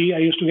wavy, I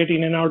used to get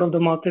in and out of the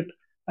market.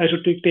 I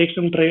should take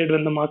some trade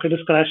when the market is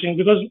crashing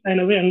because I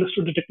never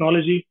understood the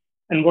technology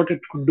and what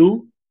it could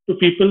do to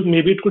people.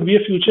 Maybe it could be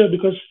a future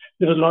because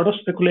there was a lot of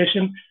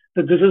speculation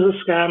that this is a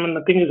scam and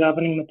nothing is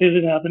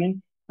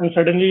happening. And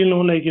suddenly,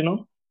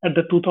 at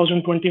the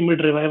 2020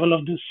 mid revival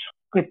of this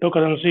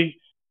cryptocurrency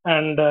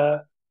and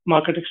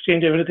market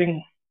exchange,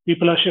 everything,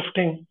 people are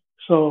shifting.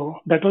 So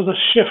that was a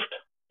shift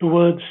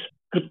towards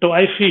crypto.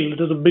 I feel it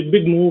was a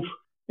big move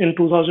in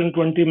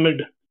 2020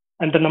 mid,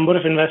 and the number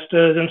of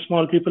investors and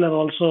small people have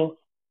also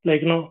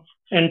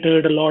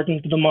entered a lot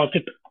into the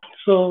market.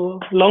 So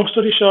long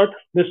story short,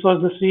 this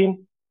was the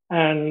scene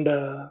and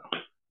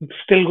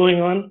still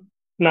going on.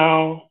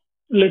 Now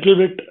little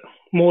bit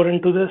more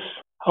into this,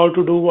 how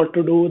to do, what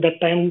to do.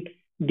 That time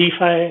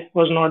DeFi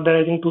was not there.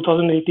 I think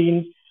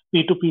 2018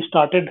 P2P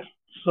started.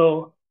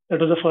 So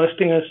that was the first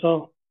thing I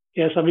saw.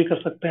 Yes, abhi kar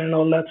sakte hain and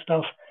all that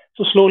stuff.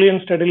 So slowly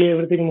and steadily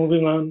everything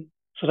moving on.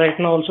 So right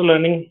now also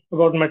learning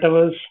about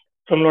metaverse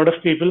from a lot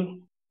of people.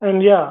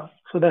 And yeah,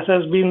 so that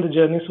has been the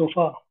journey so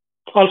far.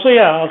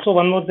 Also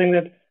one more thing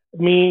that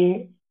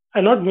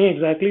not me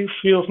exactly,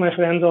 few of my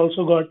friends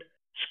also got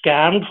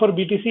scammed for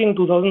BTC in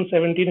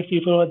 2017. If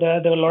people were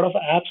there were a lot of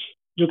apps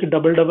जो कि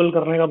double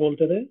करने का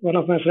बोलते थे. One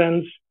of my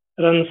friends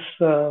runs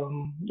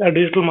a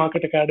digital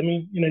market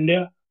academy in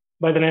India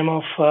by the name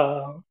of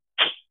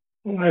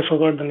I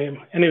forgot the name.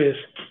 Anyways,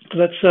 so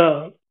that's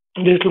a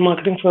digital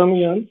marketing firm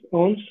he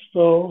owns.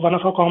 So one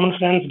of our common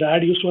friends'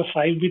 dad used to have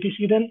 5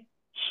 BTC then.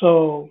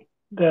 So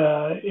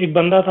एक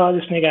बंदा था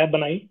जिसने एक app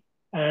बनाई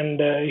and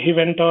he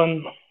went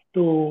on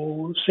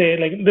to say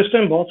like this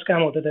time बहुत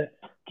scam होते थे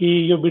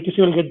कि your BTC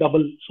will get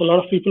double. So a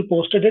lot of people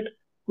posted it.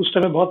 उस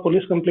time बहुत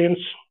police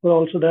complaints were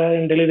also there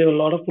in Delhi. There were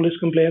a lot of police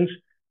complaints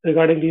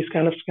regarding these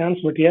kind of scams.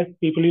 But yeah,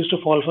 people used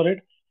to fall for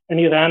it. And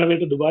he ran away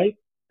to Dubai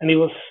and he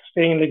was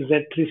staying in like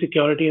Z3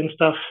 security and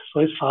stuff.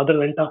 So his father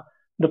went up.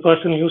 The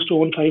person who used to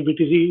own 5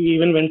 BTC he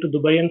even went to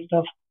Dubai and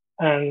stuff.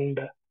 And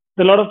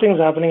there are a lot of things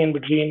happening in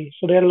between.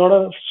 So there are a lot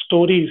of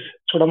stories,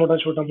 chota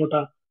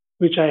mota,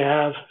 which I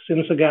have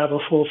since a gap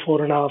of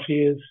 4.5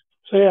 years.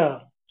 So yeah,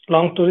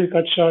 Long story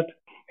cut short,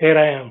 here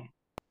I am.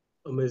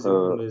 Amazing,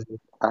 amazing.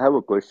 I have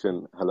a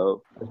question.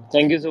 Hello.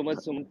 Thank you so much,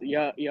 Sumant.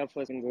 Yeah,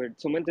 first go ahead.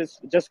 Sumant is,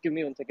 just give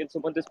me 1 second.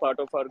 Sumant is part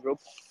of our group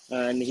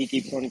and he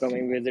keeps on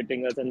coming,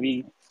 visiting us, and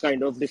we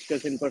kind of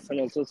discuss in person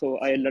also. So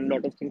I learned a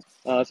lot of things.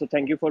 So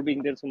thank you for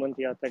being there, Sumant.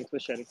 Yeah, thanks for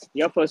sharing.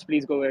 Yeah, first,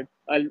 please go ahead.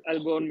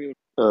 I'll go on mute.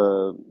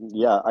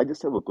 Yeah, I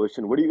just have a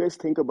question. What do you guys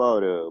think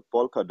about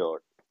Polkadot?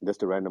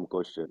 Just a random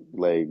question.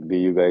 Like, do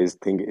you guys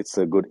think it's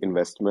a good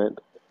investment?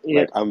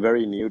 Yeah. Like, I'm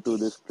very new to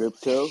this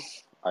crypto.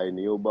 I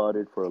knew about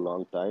it for a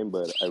long time,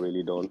 but I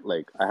really don't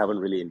like, I haven't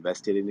really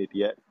invested in it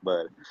yet.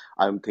 But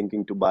I'm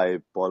thinking to buy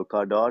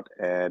Polkadot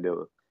and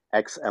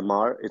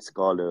XMR. It's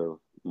called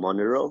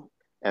Monero,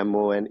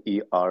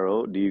 Monero.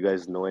 Do you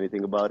guys know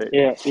anything about it?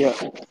 Yeah.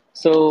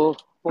 So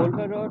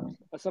Polkadot,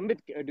 Sambit,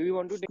 do you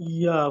want to take?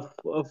 Yeah,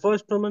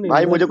 first from an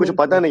भाई मुझे कुछ investment.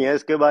 पता नहीं है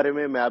इसके बारे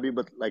में मैं अभी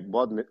like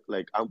बहुत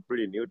like I'm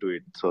pretty new to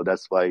it, so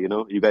that's why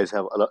you guys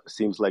have a lot,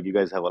 seems like you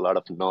guys have a lot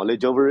of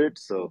knowledge over it,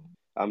 so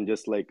I'm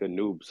just like a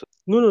noob, so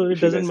No, it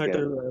if you doesn't guys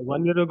matter. can.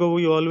 1 year ago,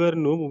 we all were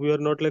noob. We are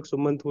not like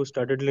Sumant who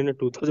started in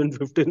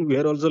 2015. We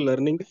are also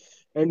learning.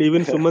 And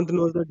even Sumant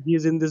knows that he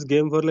is in this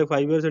game for like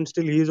 5 years and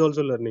still he is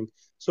also learning.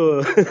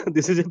 So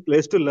this is a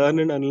place to learn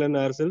and unlearn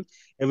ourselves.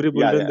 Every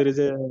bull Yeah, run, yeah. there is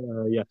a,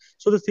 yeah.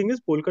 So the thing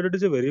is, Polkadot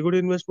is a very good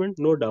investment,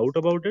 no doubt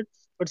about it.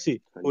 But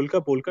see,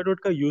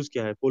 Polkadot का use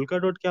क्या है?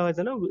 Polkadot क्या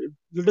है ना?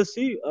 Let us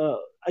see.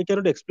 I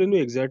cannot explain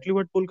you exactly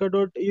what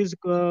Polkadot is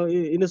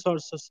in a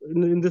sort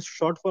in this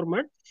short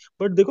format.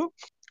 But देखो,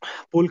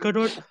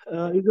 Polkadot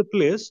is a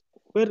place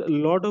where a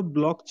lot of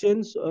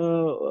blockchains,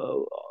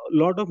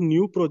 lot of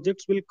new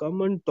projects will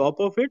come on top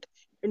of it,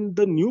 and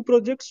the new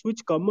projects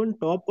which come on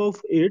top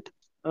of it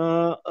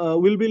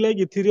will be like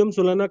Ethereum,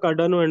 Solana,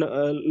 Cardano, and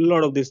a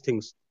lot of these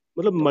things.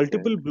 मतलब Okay.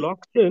 Multiple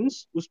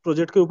blockchains उस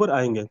project के ऊपर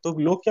आएंगे, तो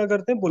लोग क्या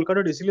करते हैं,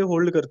 पोल्काडॉट इसीलिए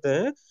होल्ड करते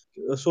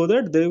हैं so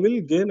that they will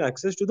gain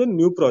access to the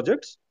new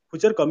projects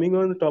which are coming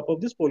on top of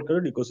this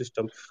Polkadot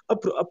ecosystem.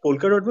 अब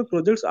Polkadot में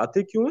प्रोजेक्ट्स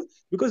आते क्यों हैं?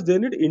 बिकॉज दे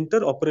नीड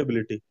इंटर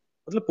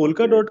मतलब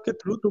पोल्का Okay. डॉट के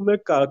थ्रू तुम्हें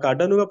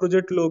कार्डानो का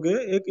प्रोजेक्ट लोगे,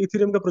 एक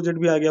इथेरियम का प्रोजेक्ट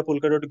भी आ गया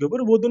पोल्का डॉट के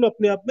ऊपर, वो दोनों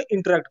अपने आप में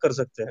इंटरेक्ट कर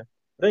सकते हैं,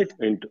 राइट?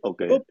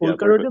 Okay. तो Yeah,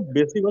 पोल्का डॉट perfect. जब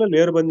बेसिक वाला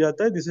लेयर बन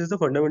जाता है, this is the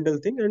fundamental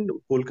thing. And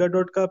polka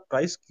dot का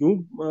प्राइस क्यों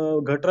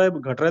घट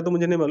रहा है तो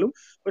मुझे नहीं मालूम,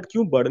 बट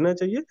क्यों बढ़ना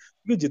चाहिए,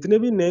 क्योंकि जितने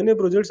भी नए नए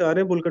प्रोजेक्ट्स आ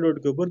रहे हैं पोल्का डॉट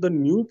के ऊपर, the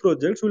new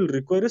projects will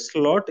require a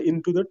slot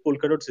into that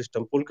polka dot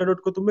system. Polka dot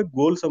को तुम्हें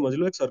गोल समझ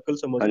लो, एक सर्कल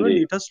समझ हाँ लो, जी.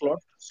 And it has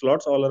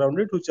slots all around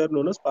it which are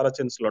known as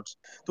पाराचेन slots.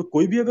 तो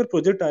कोई भी अगर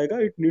प्रोजेक्ट आएगा,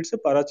 इट नीड्स ए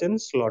पाराचेन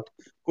स्लॉट.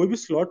 कोई भी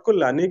स्लॉट को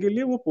लाने के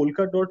लिए वो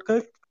पोल्का डॉट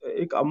का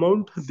एक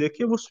अमाउंट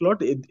देखिए, वो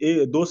स्लॉट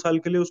 2 साल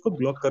के लिए उसको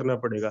ब्लॉक करना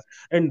पड़ेगा.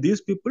 And these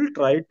people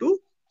try to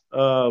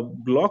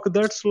block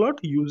that slot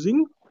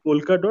using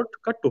polka dot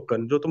का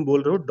टोकन, जो तुम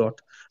बोल रहे हो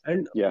डॉट.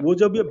 And Yeah. वो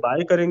जब ये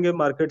बाय करेंगे,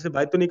 मार्केट से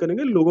बाय तो नहीं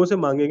करेंगे, लोगों से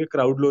मांगेंगे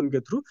क्राउड लोन के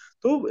थ्रू,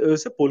 तो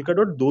वैसे पोल्का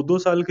डॉट 2-2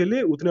 साल के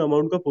लिए उतने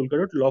अमाउंट का पोल्का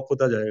डॉट लॉक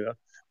होता जाएगा.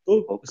 तो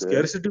Okay.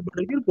 स्कैरसिटी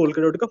बढ़ेगी,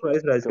 पोल्का डॉट का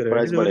प्राइस राइज तो करेगा. It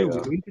price is a very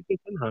बढ़ेगा. Win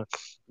situation. हाँ,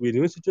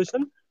 win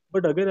situation.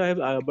 But again,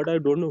 but I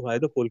don't know why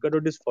the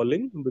Polkadot is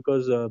falling,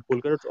 because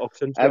Polkadot's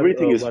auctions were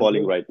Everything is one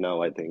falling way. right now,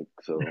 I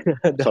think. So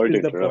That sorry to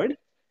is the interrupt. point.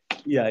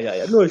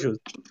 Yeah. No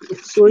issues.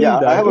 Showing Yeah,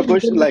 I that have a way, you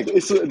question. can.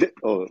 Like,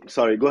 oh,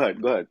 sorry. Go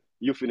ahead.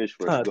 You finish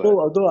first. Go So ahead.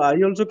 although I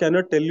also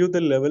cannot tell you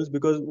the levels,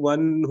 because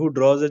one who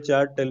draws a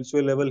chart tells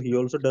you a level, he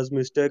also does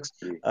mistakes.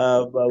 Ji.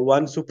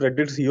 One who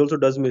predicts, he also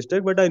does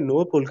mistake. But I know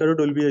Polkadot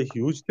will be a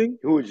huge thing.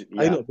 Huge.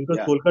 I Yeah. know, because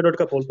Yeah. Polkadot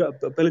का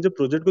पहले जब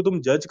project को तुम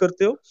जज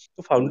करते हो,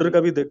 तो founder जी.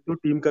 का भी देखते हो,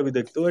 टीम का भी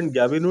देखते हो. एंड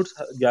गैविन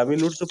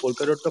वुड्स जो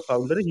Polkadot का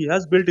फाउंडर है, he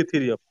has built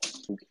Ethereum.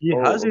 He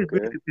Oh, has okay.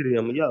 built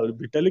Ethereum. Yeah,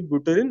 Vitalik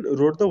Buterin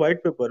wrote the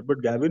white paper,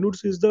 but Gavin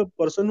Woods is the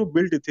person who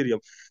built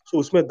Ethereum.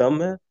 So उसमें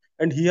दम है,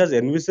 and he has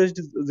envisaged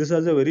this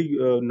as a very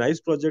nice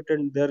project,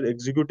 and they are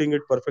executing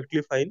it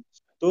perfectly fine.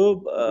 तो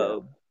Yeah.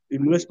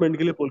 Investment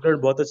के लिए polka dot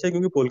बहुत अच्छा है,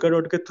 क्योंकि पोल्का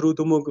डॉट के थ्रू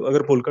तुम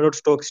अगर पोल्का डॉट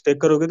स्टॉक स्टेक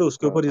करोगे, तो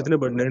उसके ऊपर हाँ. जितने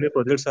नए नए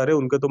प्रोजेक्ट्स आ रहे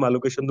हैं, उनका तुम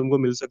एलोकेशन तुमको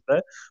मिल सकता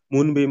है.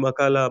 मूनबीम,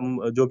 अकाला,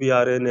 जो भी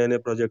आ रहे हैं नए नए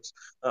प्रोजेक्ट्स,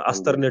 हाँ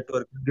अस्तर जी.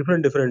 Network,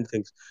 different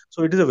things.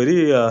 So it is a very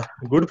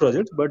good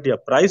project, but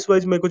yeah, price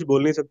wise मैं कुछ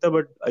बोल नहीं सकता,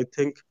 but I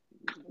think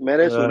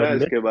मैंने सुना है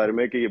इसके next. बारे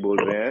में कि ये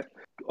बोल रहे हैं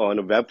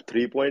on Web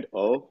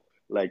 3.0,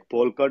 like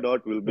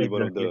Polkadot will be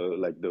one of the Exactly.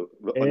 like the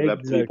on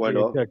Web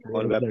 3.0,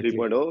 on Web Exactly.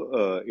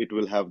 3.0 it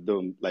will have the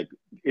like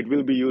it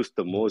will be used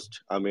the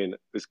most. I mean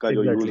इसका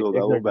जो use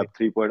होगा वो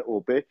Exactly. Web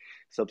 3.0 पे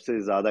सबसे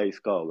ज्यादा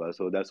इसका होगा.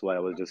 So that's why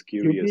I was just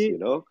curious,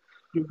 क्योंकि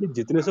क्योंकि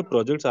जितने सब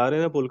प्रोजेक्ट्स आ रहे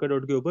हैं पोल्का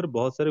डॉट के ऊपर,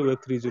 बहुत सारे वेब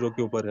 3.0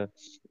 के ऊपर है.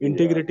 Yeah.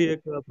 इंटीग्रिटी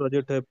एक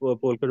प्रोजेक्ट है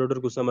पोल्का डॉट और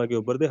कुसामा के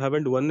ऊपर. They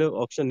haven't one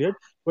option yet,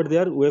 but they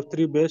are web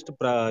 3 based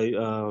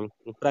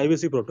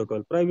privacy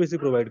protocol, privacy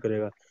provide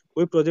करेगा.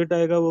 कोई प्रोजेक्ट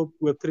आएगा, वो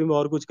वेब 3 में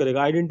और कुछ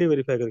करेगा, आइडेंटिटी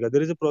वेरीफाई करेगा.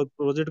 There is a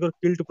project called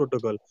kilt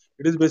protocol.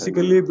 It is हाँ जी.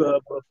 Basically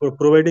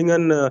providing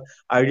an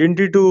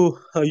identity to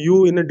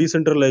you in a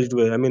decentralised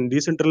way. I mean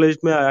decentralised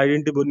में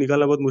आइडेंटिटी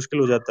निकालना बहुत मुश्किल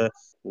हो जाता है.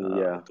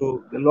 Yeah. So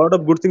a lot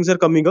of good things are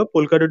coming up.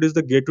 Polkadot is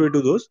the gateway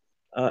to those.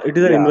 It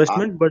is an Yeah.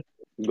 investment, but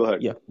Go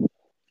ahead. yeah,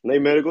 नहीं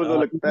मेरे को तो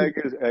it लगता है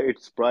is कि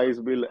its price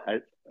will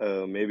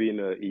maybe in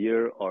a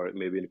year or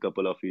maybe in a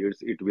couple of years,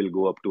 it will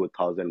go up to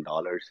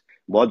 $1,000.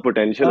 बहुत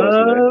potential है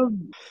उसमें.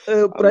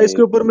 I प्राइस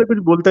के mean, ऊपर मैं कुछ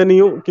बोलता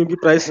नहीं हूँ क्योंकि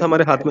प्राइस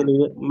हमारे हाथ में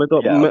नहीं है.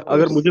 yeah, मैं of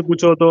अगर course. मुझे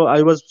पूछो तो I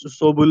was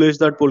so bullish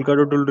that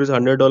Polkadot will reach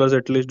 $100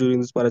 at least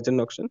during this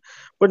Parachain auction,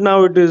 but now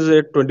it is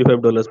at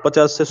 $25.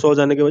 50 से 100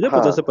 जाने के बजाय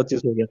 50 से हाँ,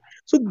 25 हो गया.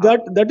 So हाँ.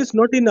 that is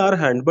not in our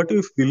hand. But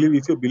if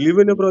you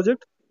believe in a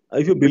project,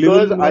 if you believe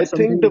Because in I think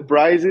something. the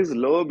price is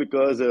low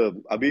because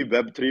abhi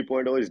Web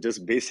 3.0 is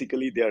just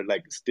basically they are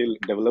like still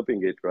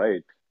developing it,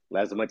 right?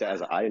 As much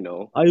as I know.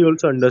 I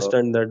also So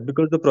understand that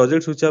because the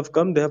projects which have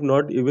come, they have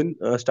not even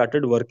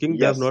started working.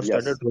 They have yes, not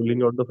started yes,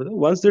 rolling out the product.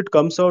 Once it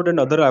comes out and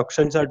other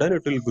actions are done,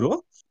 it will grow.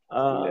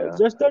 yeah.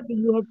 Just that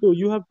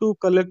you have to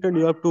collect and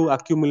you have to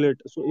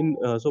accumulate. So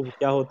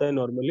क्या होता है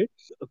normally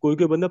कोई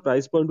बंदा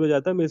price point पे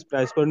जाता है मैं इस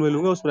प्राइस पॉइंट में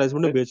लूंगा उस प्राइस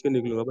पॉइंट में बेच के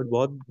निकलूंगा बट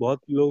बहुत बहुत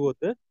लोग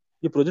होते हैं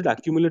ये प्रोजेक्ट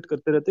एक्यूमुलेट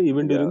करते रहते हैं even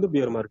Yeah. During the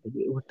beer market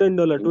 $10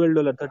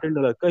 $12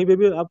 $13 कहीं पे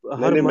भी आप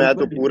नहीं हर नहीं मैं मंथ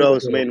तो में पूरा डीपली रहते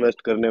उसमें रहो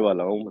इन्वेस्ट करने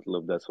वाला हूँ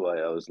मतलब that's why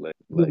I was no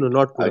no like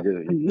not I पूरा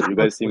just you not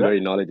guys seem पूरा very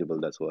knowledgeable,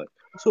 that's why.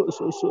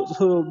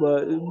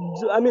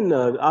 I mean,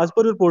 as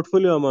per your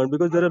portfolio amount,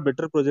 because there are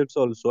better projects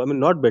also. I mean,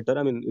 not better.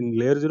 I mean, in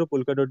Layer Zero,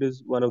 Polkadot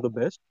is one of the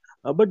best.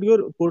 But your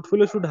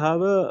portfolio should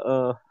have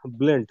a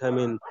blend. I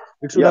mean,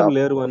 it should have Yeah,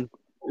 Layer One,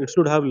 it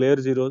should have Layer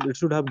Zero, it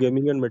should have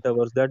gaming and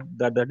metaverse.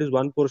 That is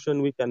one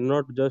portion we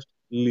cannot just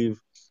leave.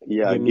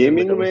 yeah. Gaming and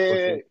Gaming metaverse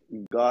portion.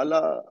 में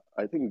Gala,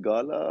 I think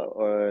Gala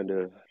and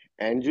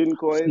Engine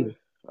See, Coin,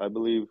 I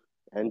believe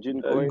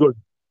Engine Coin. good.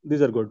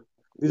 These are good.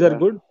 These are Yeah.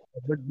 good.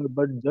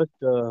 But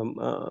just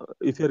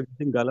if you're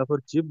getting Gala for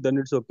cheap, then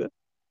it's okay.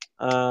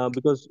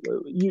 Because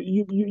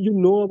you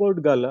know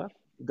about Gala.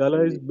 हाँ Gala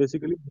is ji.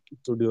 basically a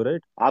studio,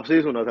 right? आपसे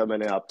ही सुना था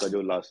मैंने आपका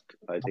जो last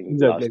I think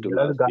exactly last to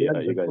अगर last गाला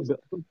या you guys.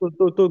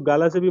 तो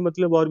गाला से भी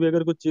मतलब और भी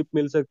अगर कुछ चिप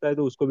मिल सकता है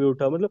तो उसको भी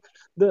उठा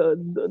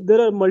मतलब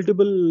there are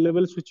multiple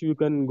levels which you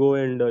can go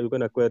and you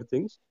can acquire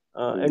things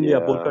and yeah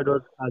Yeah.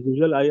 Polkadot as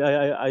usual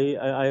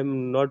I am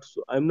not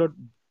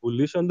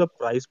bullish on the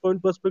price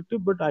point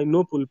perspective but I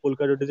know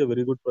Polkadot is a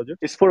very good project.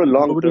 It's for a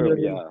long Nobody term, here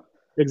will yeah.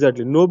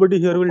 exactly nobody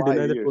here For will five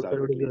deny that years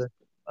Polkadot at is a least.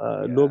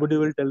 Yeah. nobody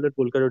will tell that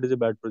Polkadot is a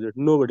bad project.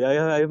 Nobody. I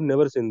have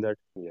never seen that.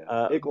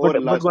 Yeah. एक But और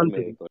last one में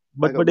thing. एक और.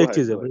 But Go एक ahead,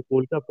 चीज है go भाई ahead.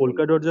 Polka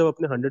बोलो. डॉट जब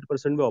अपने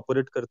 100% में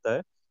ऑपरेट करता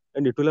है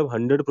and it will have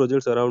 100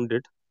 projects around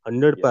it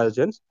 100 Yes.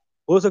 Pageants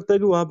हो सकता है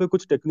कि वहां पे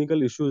कुछ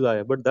टेक्निकल इश्यूज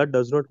आए but that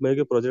does not make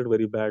a project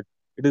very bad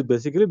it is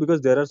basically because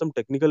there are some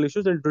technical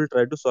issues and it will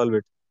try to solve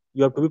it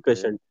you have to be Okay.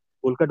 Patient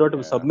polka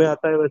dot सब Yeah. में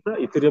आता है वैसा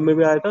Ethereum में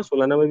भी आया था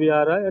Solana में भी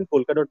आ रहा है एंड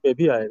पोल्का डॉट पे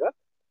भी आएगा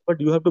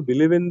but you have to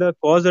believe in the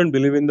cause and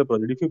believe in the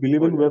project if you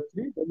believe in Project.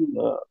 Web3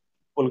 then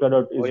polka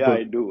dot Oh is yeah,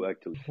 I good do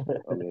actually.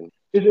 I mean,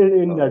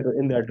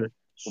 in that way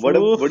so what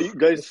do you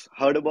guys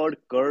heard about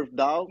Curve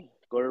DAO?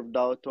 Curve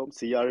DAO token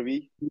CRV?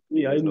 Do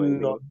you I guys know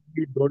anything?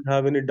 normally don't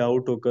have any DAO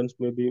tokens.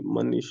 Maybe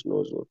Manish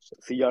knows what's.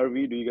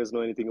 CRV? Do you guys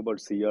know anything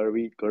about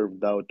CRV? Curve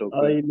DAO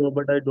token? I know,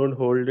 but I don't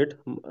hold it.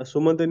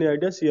 Sumant, any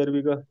idea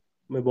CRV का?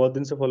 मैं बहुत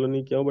दिन से follow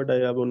नहीं किया हूँ, but I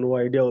have no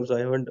idea also.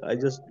 I haven't. I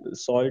just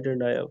saw it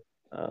and I have.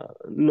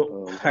 No,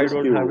 I Just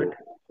don't have curious.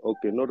 it.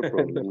 Okay, not a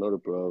problem, not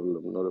a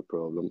problem, not a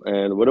problem.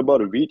 And what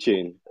about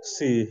VeChain?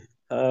 See,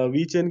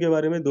 VChain के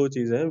बारे में दो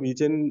चीजें हैं.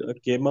 VChain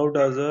came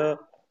out as a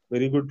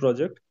very good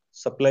project.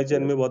 Supply chain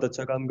Yes. में बहुत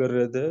अच्छा काम कर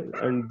रहे थे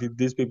and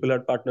these people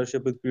had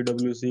partnership with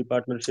PwC,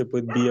 partnership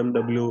with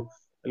BMW.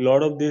 A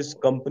lot of these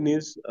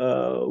companies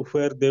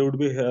where they would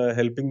be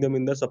helping them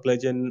in the supply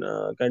chain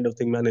kind of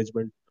thing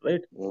management,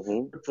 right?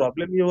 Mm-hmm.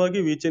 Problem ये हुआ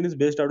कि VChain is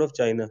based out of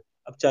China.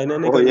 अब China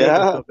ने Oh कर दिया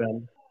yeah. उसका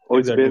ban. Oh,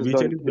 Exactly.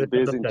 VChain is it's based out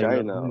based of in China.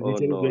 China. Oh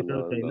VChain is no, based out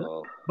of no, China.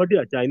 no. But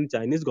yeah,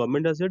 Chinese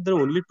government has said there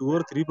are only 2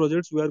 or 3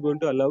 projects we are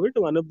going to allow it.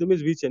 One of them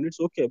is VChain. It's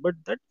okay. But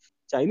that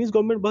Chinese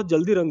government बहुत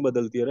जल्दी रंग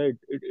बदलती है,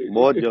 right? It can change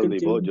बहुत its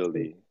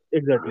जल्दी,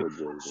 exactly. बहुत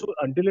जल्दी. So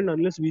until and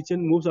unless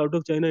VChain moves out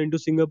of China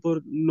into Singapore,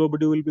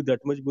 nobody will be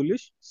that much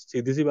bullish.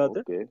 सीधी सी बात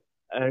है. Okay.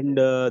 And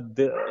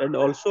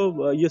and also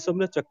ये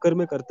सब ना चक्कर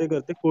में करते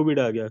करते कोविड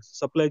आ गया.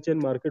 Supply chain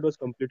market was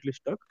completely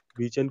stuck.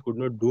 VChain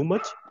could not do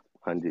much.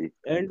 हाँ जी.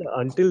 And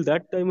until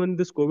that time, when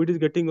this COVID is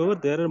getting over,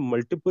 there are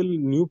multiple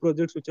new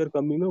projects which are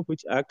coming up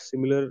which act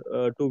similar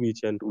to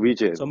VChain.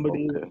 VeChain.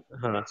 Somebody,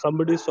 Okay.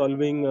 somebody is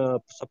solving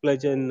supply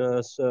chain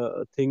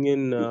thing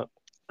in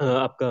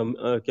आपका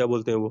क्या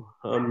बोलते हैं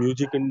वो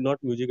music not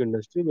music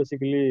industry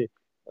basically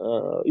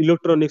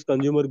electronics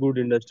consumer good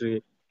industry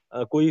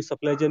कोई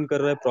supply chain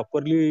कर रहा है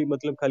properly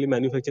मतलब खाली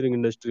मैन्युफैक्चरिंग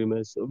इंडस्ट्री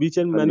में VChain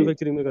हाँ जी.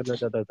 मैन्युफैक्चरिंग में करना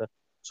चाहता था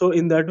so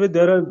in that way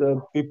there are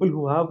people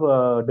who have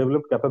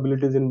developed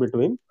capabilities in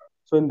between.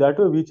 So in that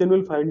way, VChain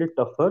will find it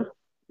tougher.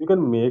 You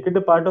can make it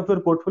a part of your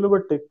portfolio,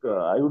 but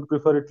I would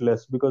prefer it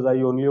less because I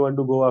only want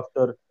to go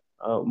after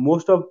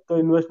most of the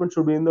investment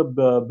should be in the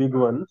big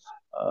ones.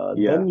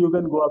 Yeah. Then you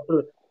can go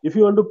after if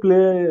you want to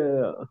play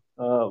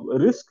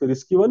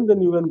risky one,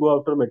 then you can go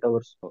after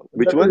metaverse.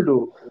 Which That will one?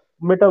 do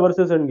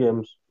metaverses and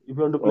games. If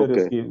you want to play Okay.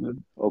 risky,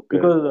 Okay.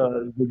 because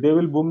they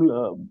will boom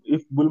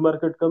if bull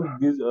market comes.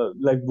 These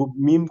like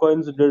meme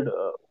coins did.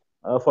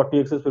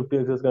 40x's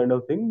 50x's kind of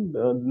thing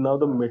now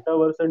the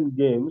metaverse and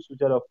games which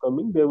are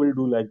upcoming they will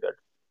do like that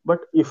But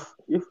if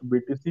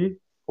BTC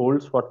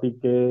holds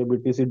 40K,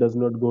 BTC does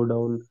not go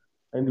down,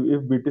 and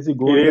if BTC It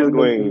goes is down, then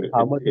going.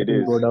 how much it It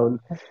will go is. down?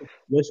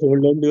 Just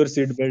hold on to your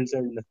seat belts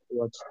and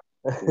watch.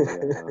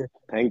 Yeah.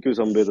 Thank you,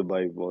 Sambit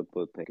bhai. बहुत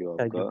बहुत thank you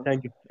Thank you, आपका.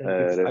 thank you,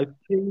 thank you. और I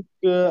think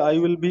I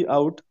will be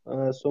out.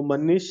 So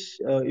Manish,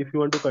 if you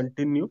want to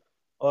continue,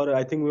 or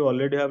I think we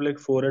already have like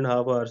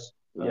 4.5 hours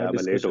yeah,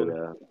 मैं late हो discussion.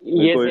 गया.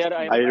 मेरे Yes, को yeah,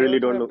 I I really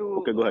also don't have know.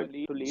 to Okay, go ahead.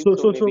 leave, So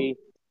so so so maybe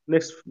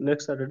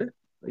next Saturday,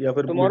 या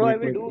फिर tomorrow I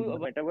midweek will में do करेंगे?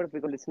 about metaverse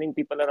because listening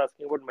people are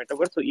asking about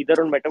metaverse. So either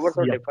on metaverse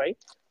or Yeah, DeFi,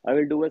 I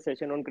will do a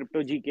session on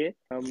crypto GK,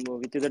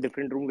 which is a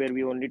different room where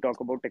we only talk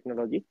about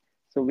technology.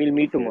 So we'll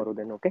meet Okay. tomorrow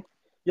then. Okay.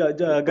 yeah,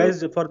 Per-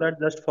 guys. For that,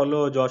 just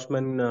follow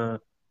Joshman.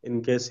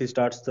 In case he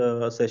starts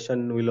the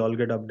session, we'll all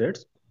get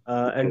updates. And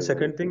okay, bhai.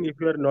 second thing, if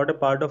you are not a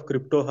part of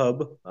Crypto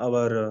Hub,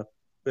 our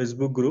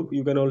Facebook group,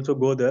 you can also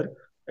go there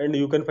and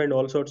you can find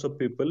all sorts of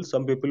people.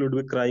 Some people would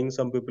be crying,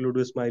 some people would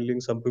be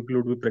smiling, some people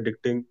would be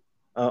predicting.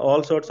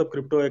 All sorts of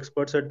crypto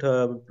experts at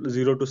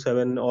 0 to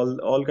 7,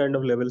 all kind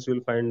of levels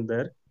you'll find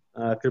there.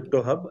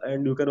 Crypto Hub,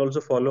 and you can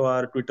also follow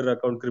our Twitter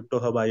account, Crypto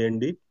Hub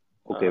IND.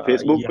 Okay,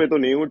 Facebook Yeah, पे तो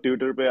नहीं हूँ,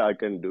 Twitter पे I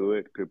can do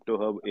it. Crypto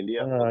Hub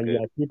India. Okay,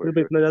 या for Twitter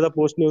पे sure. इतना ज्यादा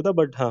post नहीं होता,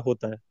 बट हाँ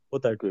होता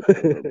Crypto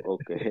है. Hub.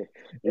 Okay.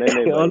 नहीं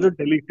नहीं भाई. Also,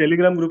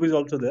 Telegram group is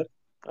also there.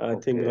 I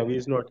think Okay. Ravi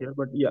is not here,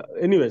 but yeah.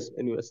 Anyways,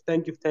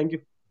 thank you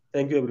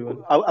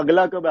everyone. अब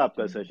अगला कब है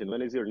आपका session?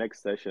 When is your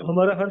next session?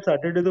 हमारा हर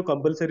सैटरडे तो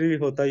कंपलसरी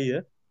होता ही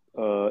है.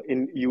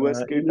 In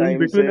US के इन time से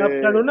बिटवीन आप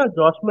क्या करो ना,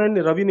 जॉसमैन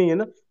रवि नहीं है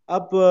ना,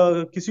 आप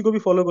किसी को भी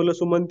फॉलो कर लो,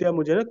 सुमंत या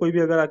मुझे ना, कोई भी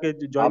अगर आके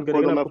ज्वाइन आपको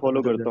करेगा तो ना, मैं आपको पता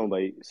फॉलो चल करता जाएगा. हूँ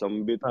भाई.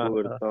 संबित हाँ को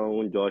हाँ. करता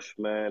हूँ,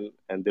 जॉशमैन,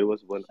 and there was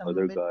one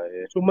other Sambit,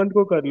 guy. Sumant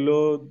को कर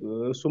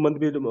लो. सुमंत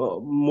भी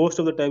मोस्ट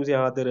ऑफ द टाइम्स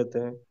यहाँ आते रहते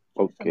हैं.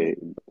 Okay.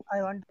 Sambit,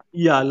 I want.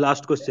 या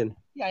last question.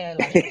 Yeah,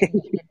 last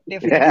question.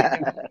 Definitely,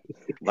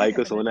 definitely. भाई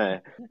को सोना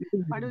है.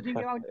 What do you think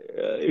about?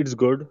 It's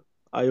good.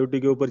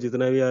 IoT के ऊपर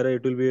जितना भी आ रहा है,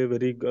 it will be a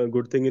very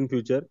good thing in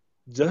future.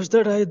 Just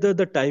that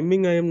the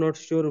timing, I am not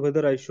sure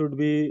whether I should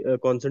be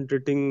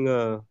concentrating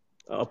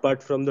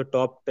apart from the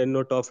top 10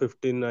 or top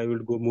 15. I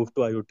will go move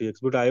to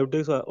IoTX, but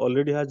IoTX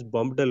already has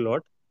bumped a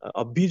lot.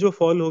 अभी जो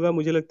fall होगा,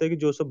 मुझे लगता है कि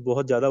जो सब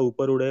बहुत ज्यादा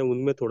ऊपर उड़े हैं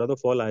उनमें थोड़ा तो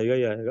फॉल आएगा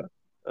ही आएगा.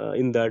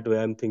 In that way,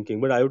 I'm thinking.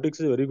 But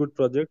IoTX is a very good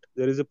project.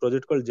 There is a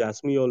project called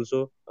Jasmy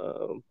also.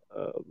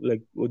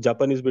 Like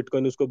Japanese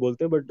Bitcoin उसको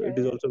बोलते हैं, but Yeah, it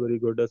is yeah. also very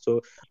good.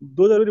 So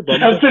those are very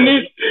bumped up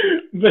Japanese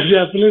projects.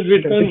 Japanese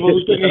bitcoin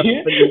बोलते नहीं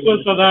है, वो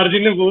नहीं सरदार जी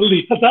ने बोल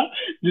दिया था,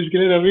 जिसके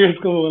लिए रवि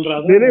उसको बोल रहा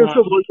था. नहीं, हाँ.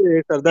 उसको बोलते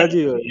हैं सरदार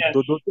जी. Yes,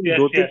 दो दो तीन yes,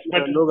 दो yes. तीन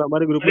But लोग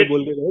हमारे ग्रुप में it's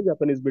बोल के गए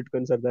जापानीज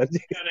बिटकॉइन सरदार जी.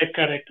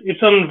 correct.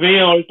 It's on way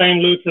all-time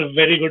low. It's a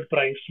very good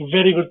price.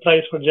 Very good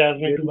price for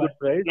Jasmine to very buy. Good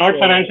price.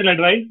 Not financial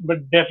advice,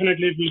 but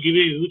definitely it will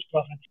give you a huge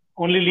profit.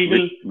 Only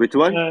legal.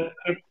 Which one?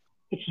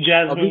 It's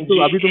Jasmine.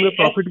 अभी तुमने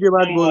profit की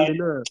बात बोल JASMY. दी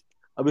ना.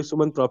 अभी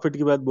सुमन profit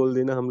की बात बोल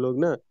दी ना, हम लोग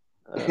ना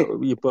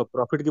ये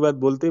प्रॉफिट की बात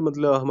बोलते ही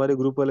मतलब हमारे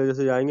ग्रुप वाले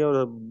जैसे जाएंगे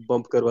और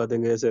बम्प करवा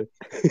देंगे ऐसे.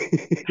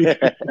 नहीं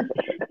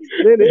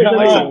नहीं, ऐसा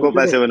भाई नहीं हाँ, है, सबको देखो.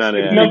 पैसे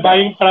बनाने हैं.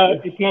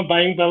 इतना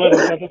बाइंग पावर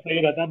होता तो सही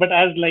रहता. But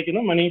as like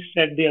Manish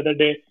said the other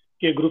day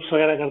कि ग्रुप्स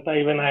वगैरह करता,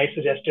 even I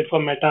suggested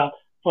for meta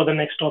for the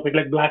next topic,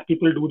 like black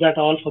people do that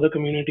all for the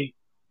community.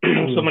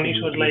 So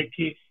Manish was like,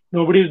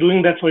 nobody is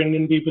doing that for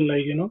Indian people,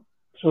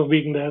 so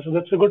being there. So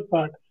that's a good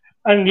part.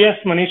 And yes,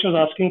 Manish was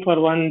asking for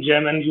one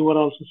gem, and you were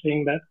also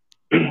saying that.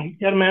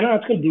 यार मैं ना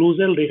आजकल blue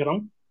jail देख रहा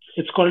हूँ.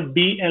 It's called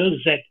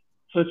BLZ.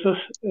 So it's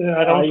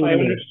around I know.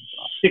 500,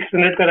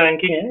 600 का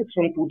ranking है. It's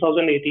from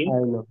 2018.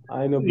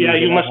 I know Yeah,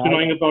 you Bluezell. must be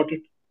knowing about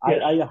it.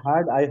 Yes.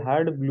 I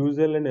had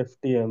Bluezell and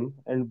FTM,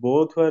 and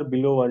both were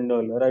below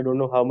 $1. I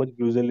don't know how much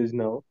Bluezell is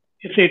now.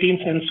 It's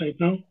 18 cents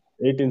right now.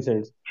 18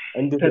 cents.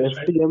 And this That's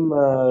right. FTM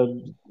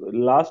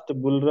last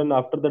bull run,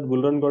 after that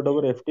bull run got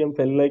over, FTM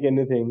fell like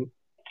anything.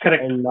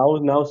 Correct. And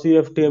now see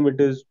FTM, it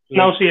is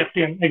Now see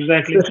FTM,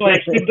 exactly. So I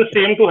expect the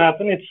same to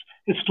happen.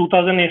 It's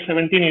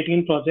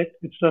 2017-18 project.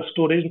 It's a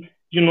storage,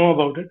 you know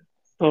about it.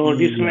 So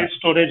decentralized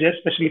storage,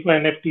 especially for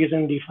NFTs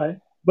and DeFi.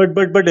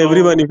 But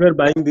everyone, if you're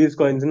buying these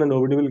coins,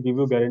 nobody will give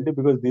you guarantee,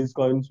 because these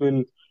coins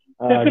will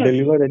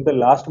deliver at the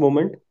last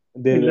moment.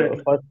 They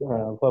Exactly.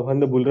 first when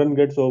the bull run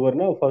gets over,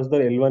 now first the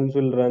L1s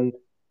will run,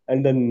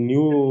 and the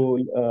new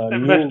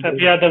Step by step,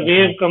 yeah, the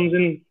wave comes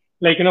in,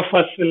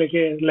 first like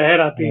लहर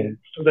आती है.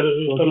 So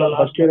the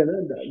last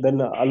one. Then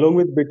along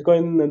with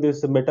Bitcoin,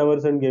 this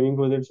metaverse and gaming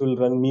projects will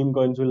run, meme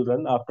coins will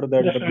run. After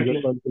that, the bigger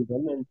Definitely. coins will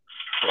run.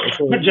 And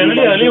so But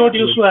generally, earlier what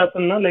used to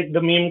happen, like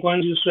the meme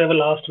coins used to have a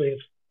last wave,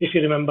 if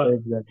you remember.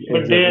 Exactly.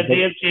 But they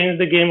have changed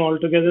the game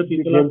altogether.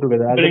 People are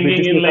together.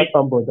 bringing in like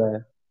pump hota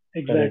hai.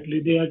 exactly.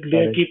 They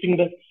are keeping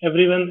that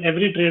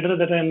every trader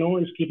that I know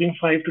is keeping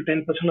 5 to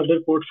 10% of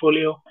their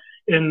portfolio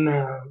in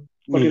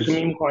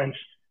meme coins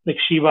like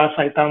Shiba,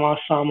 Saitama,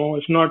 Samo.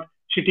 It's not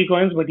shitty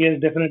coins, but yes,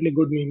 definitely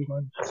good meme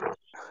coins.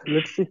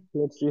 Let's see.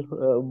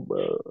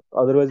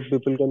 Otherwise,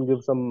 people can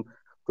give some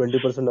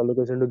 20%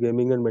 allocation to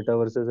gaming and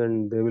metaverses,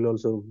 and they will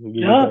also give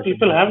you Yeah, that.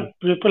 people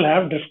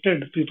have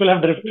drifted. People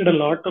have drifted a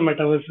lot to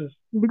metaverses.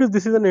 Because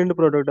this is an end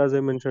product, as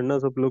I mentioned ना,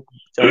 सब लोग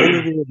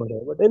चाहेंगे कि ये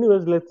बढ़े, but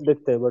anyways let's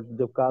देखते हैं. But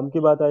जब काम की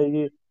बात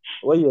आएगी,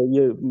 वही है,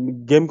 ये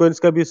गेम कॉइन्स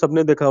का भी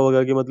सबने देखा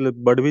होगा कि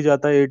मतलब बढ़ भी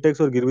जाता है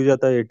 8x और गिर भी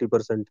जाता है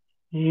 80%.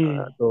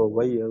 तो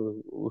वही है,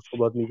 उसको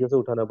बहुत नीचे से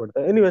उठाना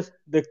पड़ता है. Anyways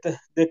देखते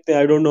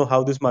हैं. I don't know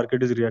how this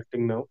market is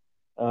reacting now.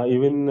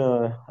 Even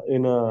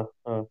in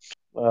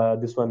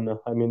this one,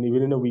 I mean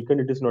even in a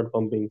weekend it is not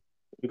pumping.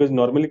 Because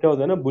normally क्या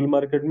होता है ना, बुल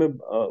मार्केट में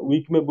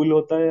वीक में बुल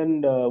होता है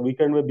एंड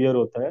वीकेंड में beer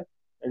होता है.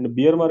 एंड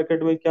बियर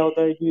मार्केट में क्या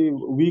होता है कि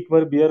वीक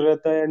भर बियर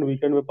रहता है एंड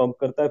वीकेंड में पंप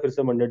करता है, फिर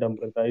से मंडे डंप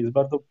करता है. इस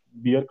बार तो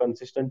बियर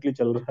कंसिस्टेंटली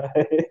चल रहा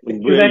है.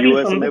 Exactly.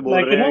 यूएस में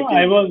बोल रहे हैं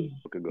I was.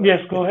 Okay, go ahead.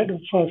 Yes, go ahead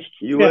first.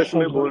 US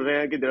में बोल रहे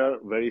हैं कि there are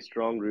very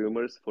strong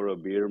rumors for a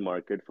beer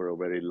market for a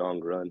very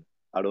long run.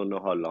 I don't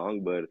know how long,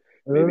 but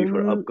maybe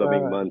for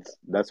upcoming months.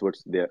 That's what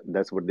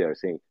they are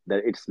saying.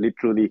 That it's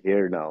literally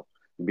here now.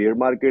 Beer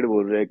market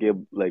बोल रहे हैं कि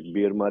like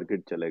beer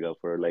market चलेगा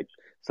for like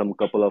some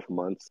couple of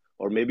months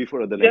or maybe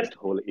for the next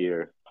whole year.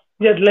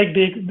 Yeah, like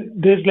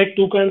there's like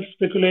two kinds of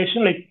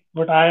speculation. Like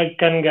what I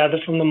can gather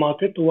from the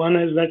market, one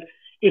is that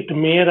it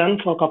may run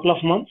for a couple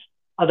of months.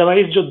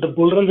 Otherwise, the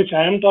bull run which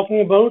I am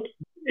talking about,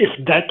 if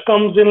that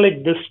comes in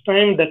like this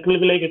time, that will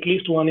be like at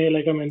least 1 year,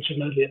 like I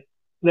mentioned earlier.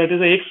 That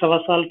is a ek sawa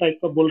saal type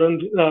of bull run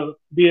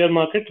beer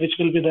market which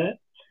will be there.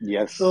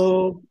 Yes. So,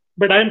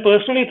 but I'm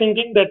personally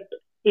thinking that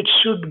it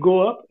should go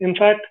up. In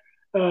fact,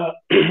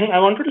 I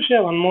wanted to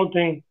share one more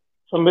thing.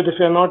 Sambit, if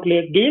you're not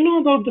late, do you know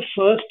about the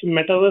first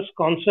metaverse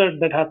concert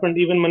that happened?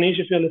 Even Manish,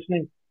 if you're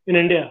listening, in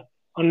India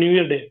on New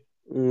Year Day.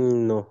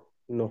 No.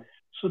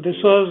 So this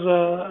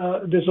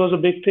was a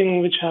big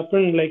thing which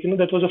happened. Like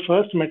that was the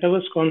first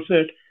metaverse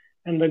concert,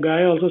 and the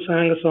guy also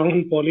sang a song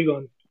in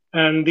Polygon.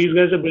 And these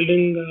guys are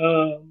building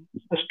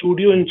a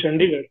studio in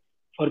Chandigarh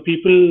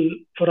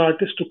for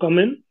artists to come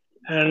in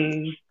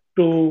and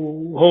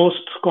to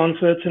host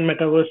concerts and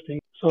metaverse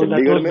things. So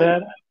that was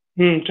there.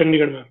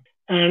 Chandigarh mein.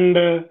 And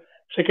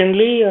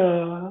secondly,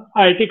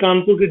 IIT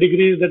Kanpur ki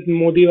degrees that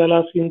Modi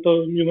wala scene,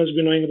 so you must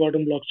be knowing about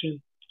on blockchain.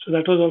 So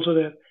that was also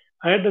there.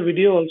 I had the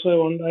video also. I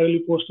will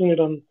be posting it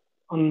on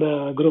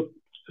the group.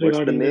 What's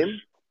the name?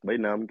 By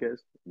naam kya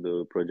is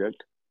the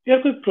project?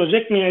 यार कोई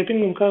project नहीं. I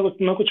think उनका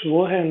उतना कुछ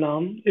वो है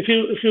नाम. If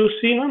you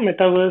see ना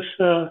metaverse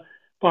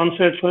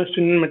concert, first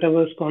Indian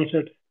metaverse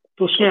concert,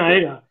 तो उसमें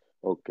आएगा.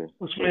 ओके.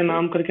 उसमें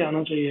नाम करके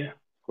आना चाहिए.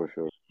 For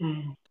sure.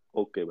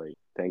 ओके भाई,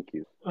 thank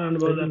you.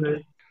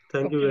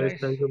 Thank you guys.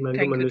 Thank you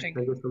Mango, Manish.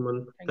 Thank you Suman.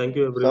 Thank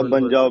you everyone. सब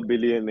बन जाओ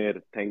बिलियनेयर.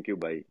 थैंक यू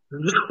भाई.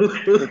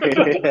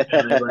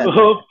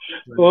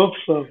 Hope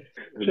so.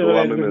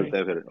 गोवा में मिलते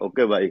हैं फिर.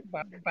 ओके भाई.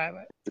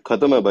 बाय.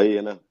 खत्म है भाई,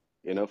 है ना?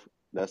 Enough.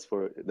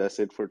 That's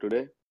it for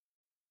today.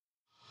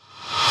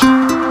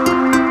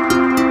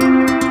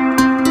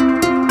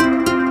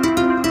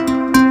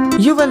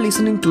 You were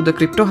listening to the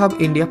Crypto Hub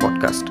India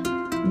podcast.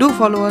 Do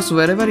follow us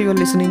wherever you are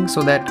listening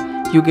so that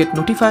you get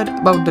notified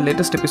about the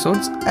latest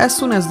episodes as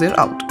soon as they're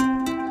out.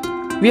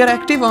 We are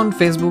active on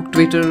Facebook,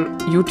 Twitter,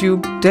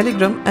 YouTube,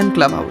 Telegram and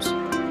Clubhouse.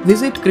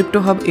 Visit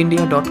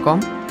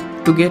cryptohubindia.com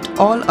to get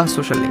all our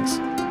social links.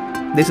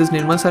 This is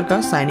Nirmal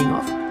Sarkar signing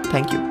off.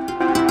 Thank you.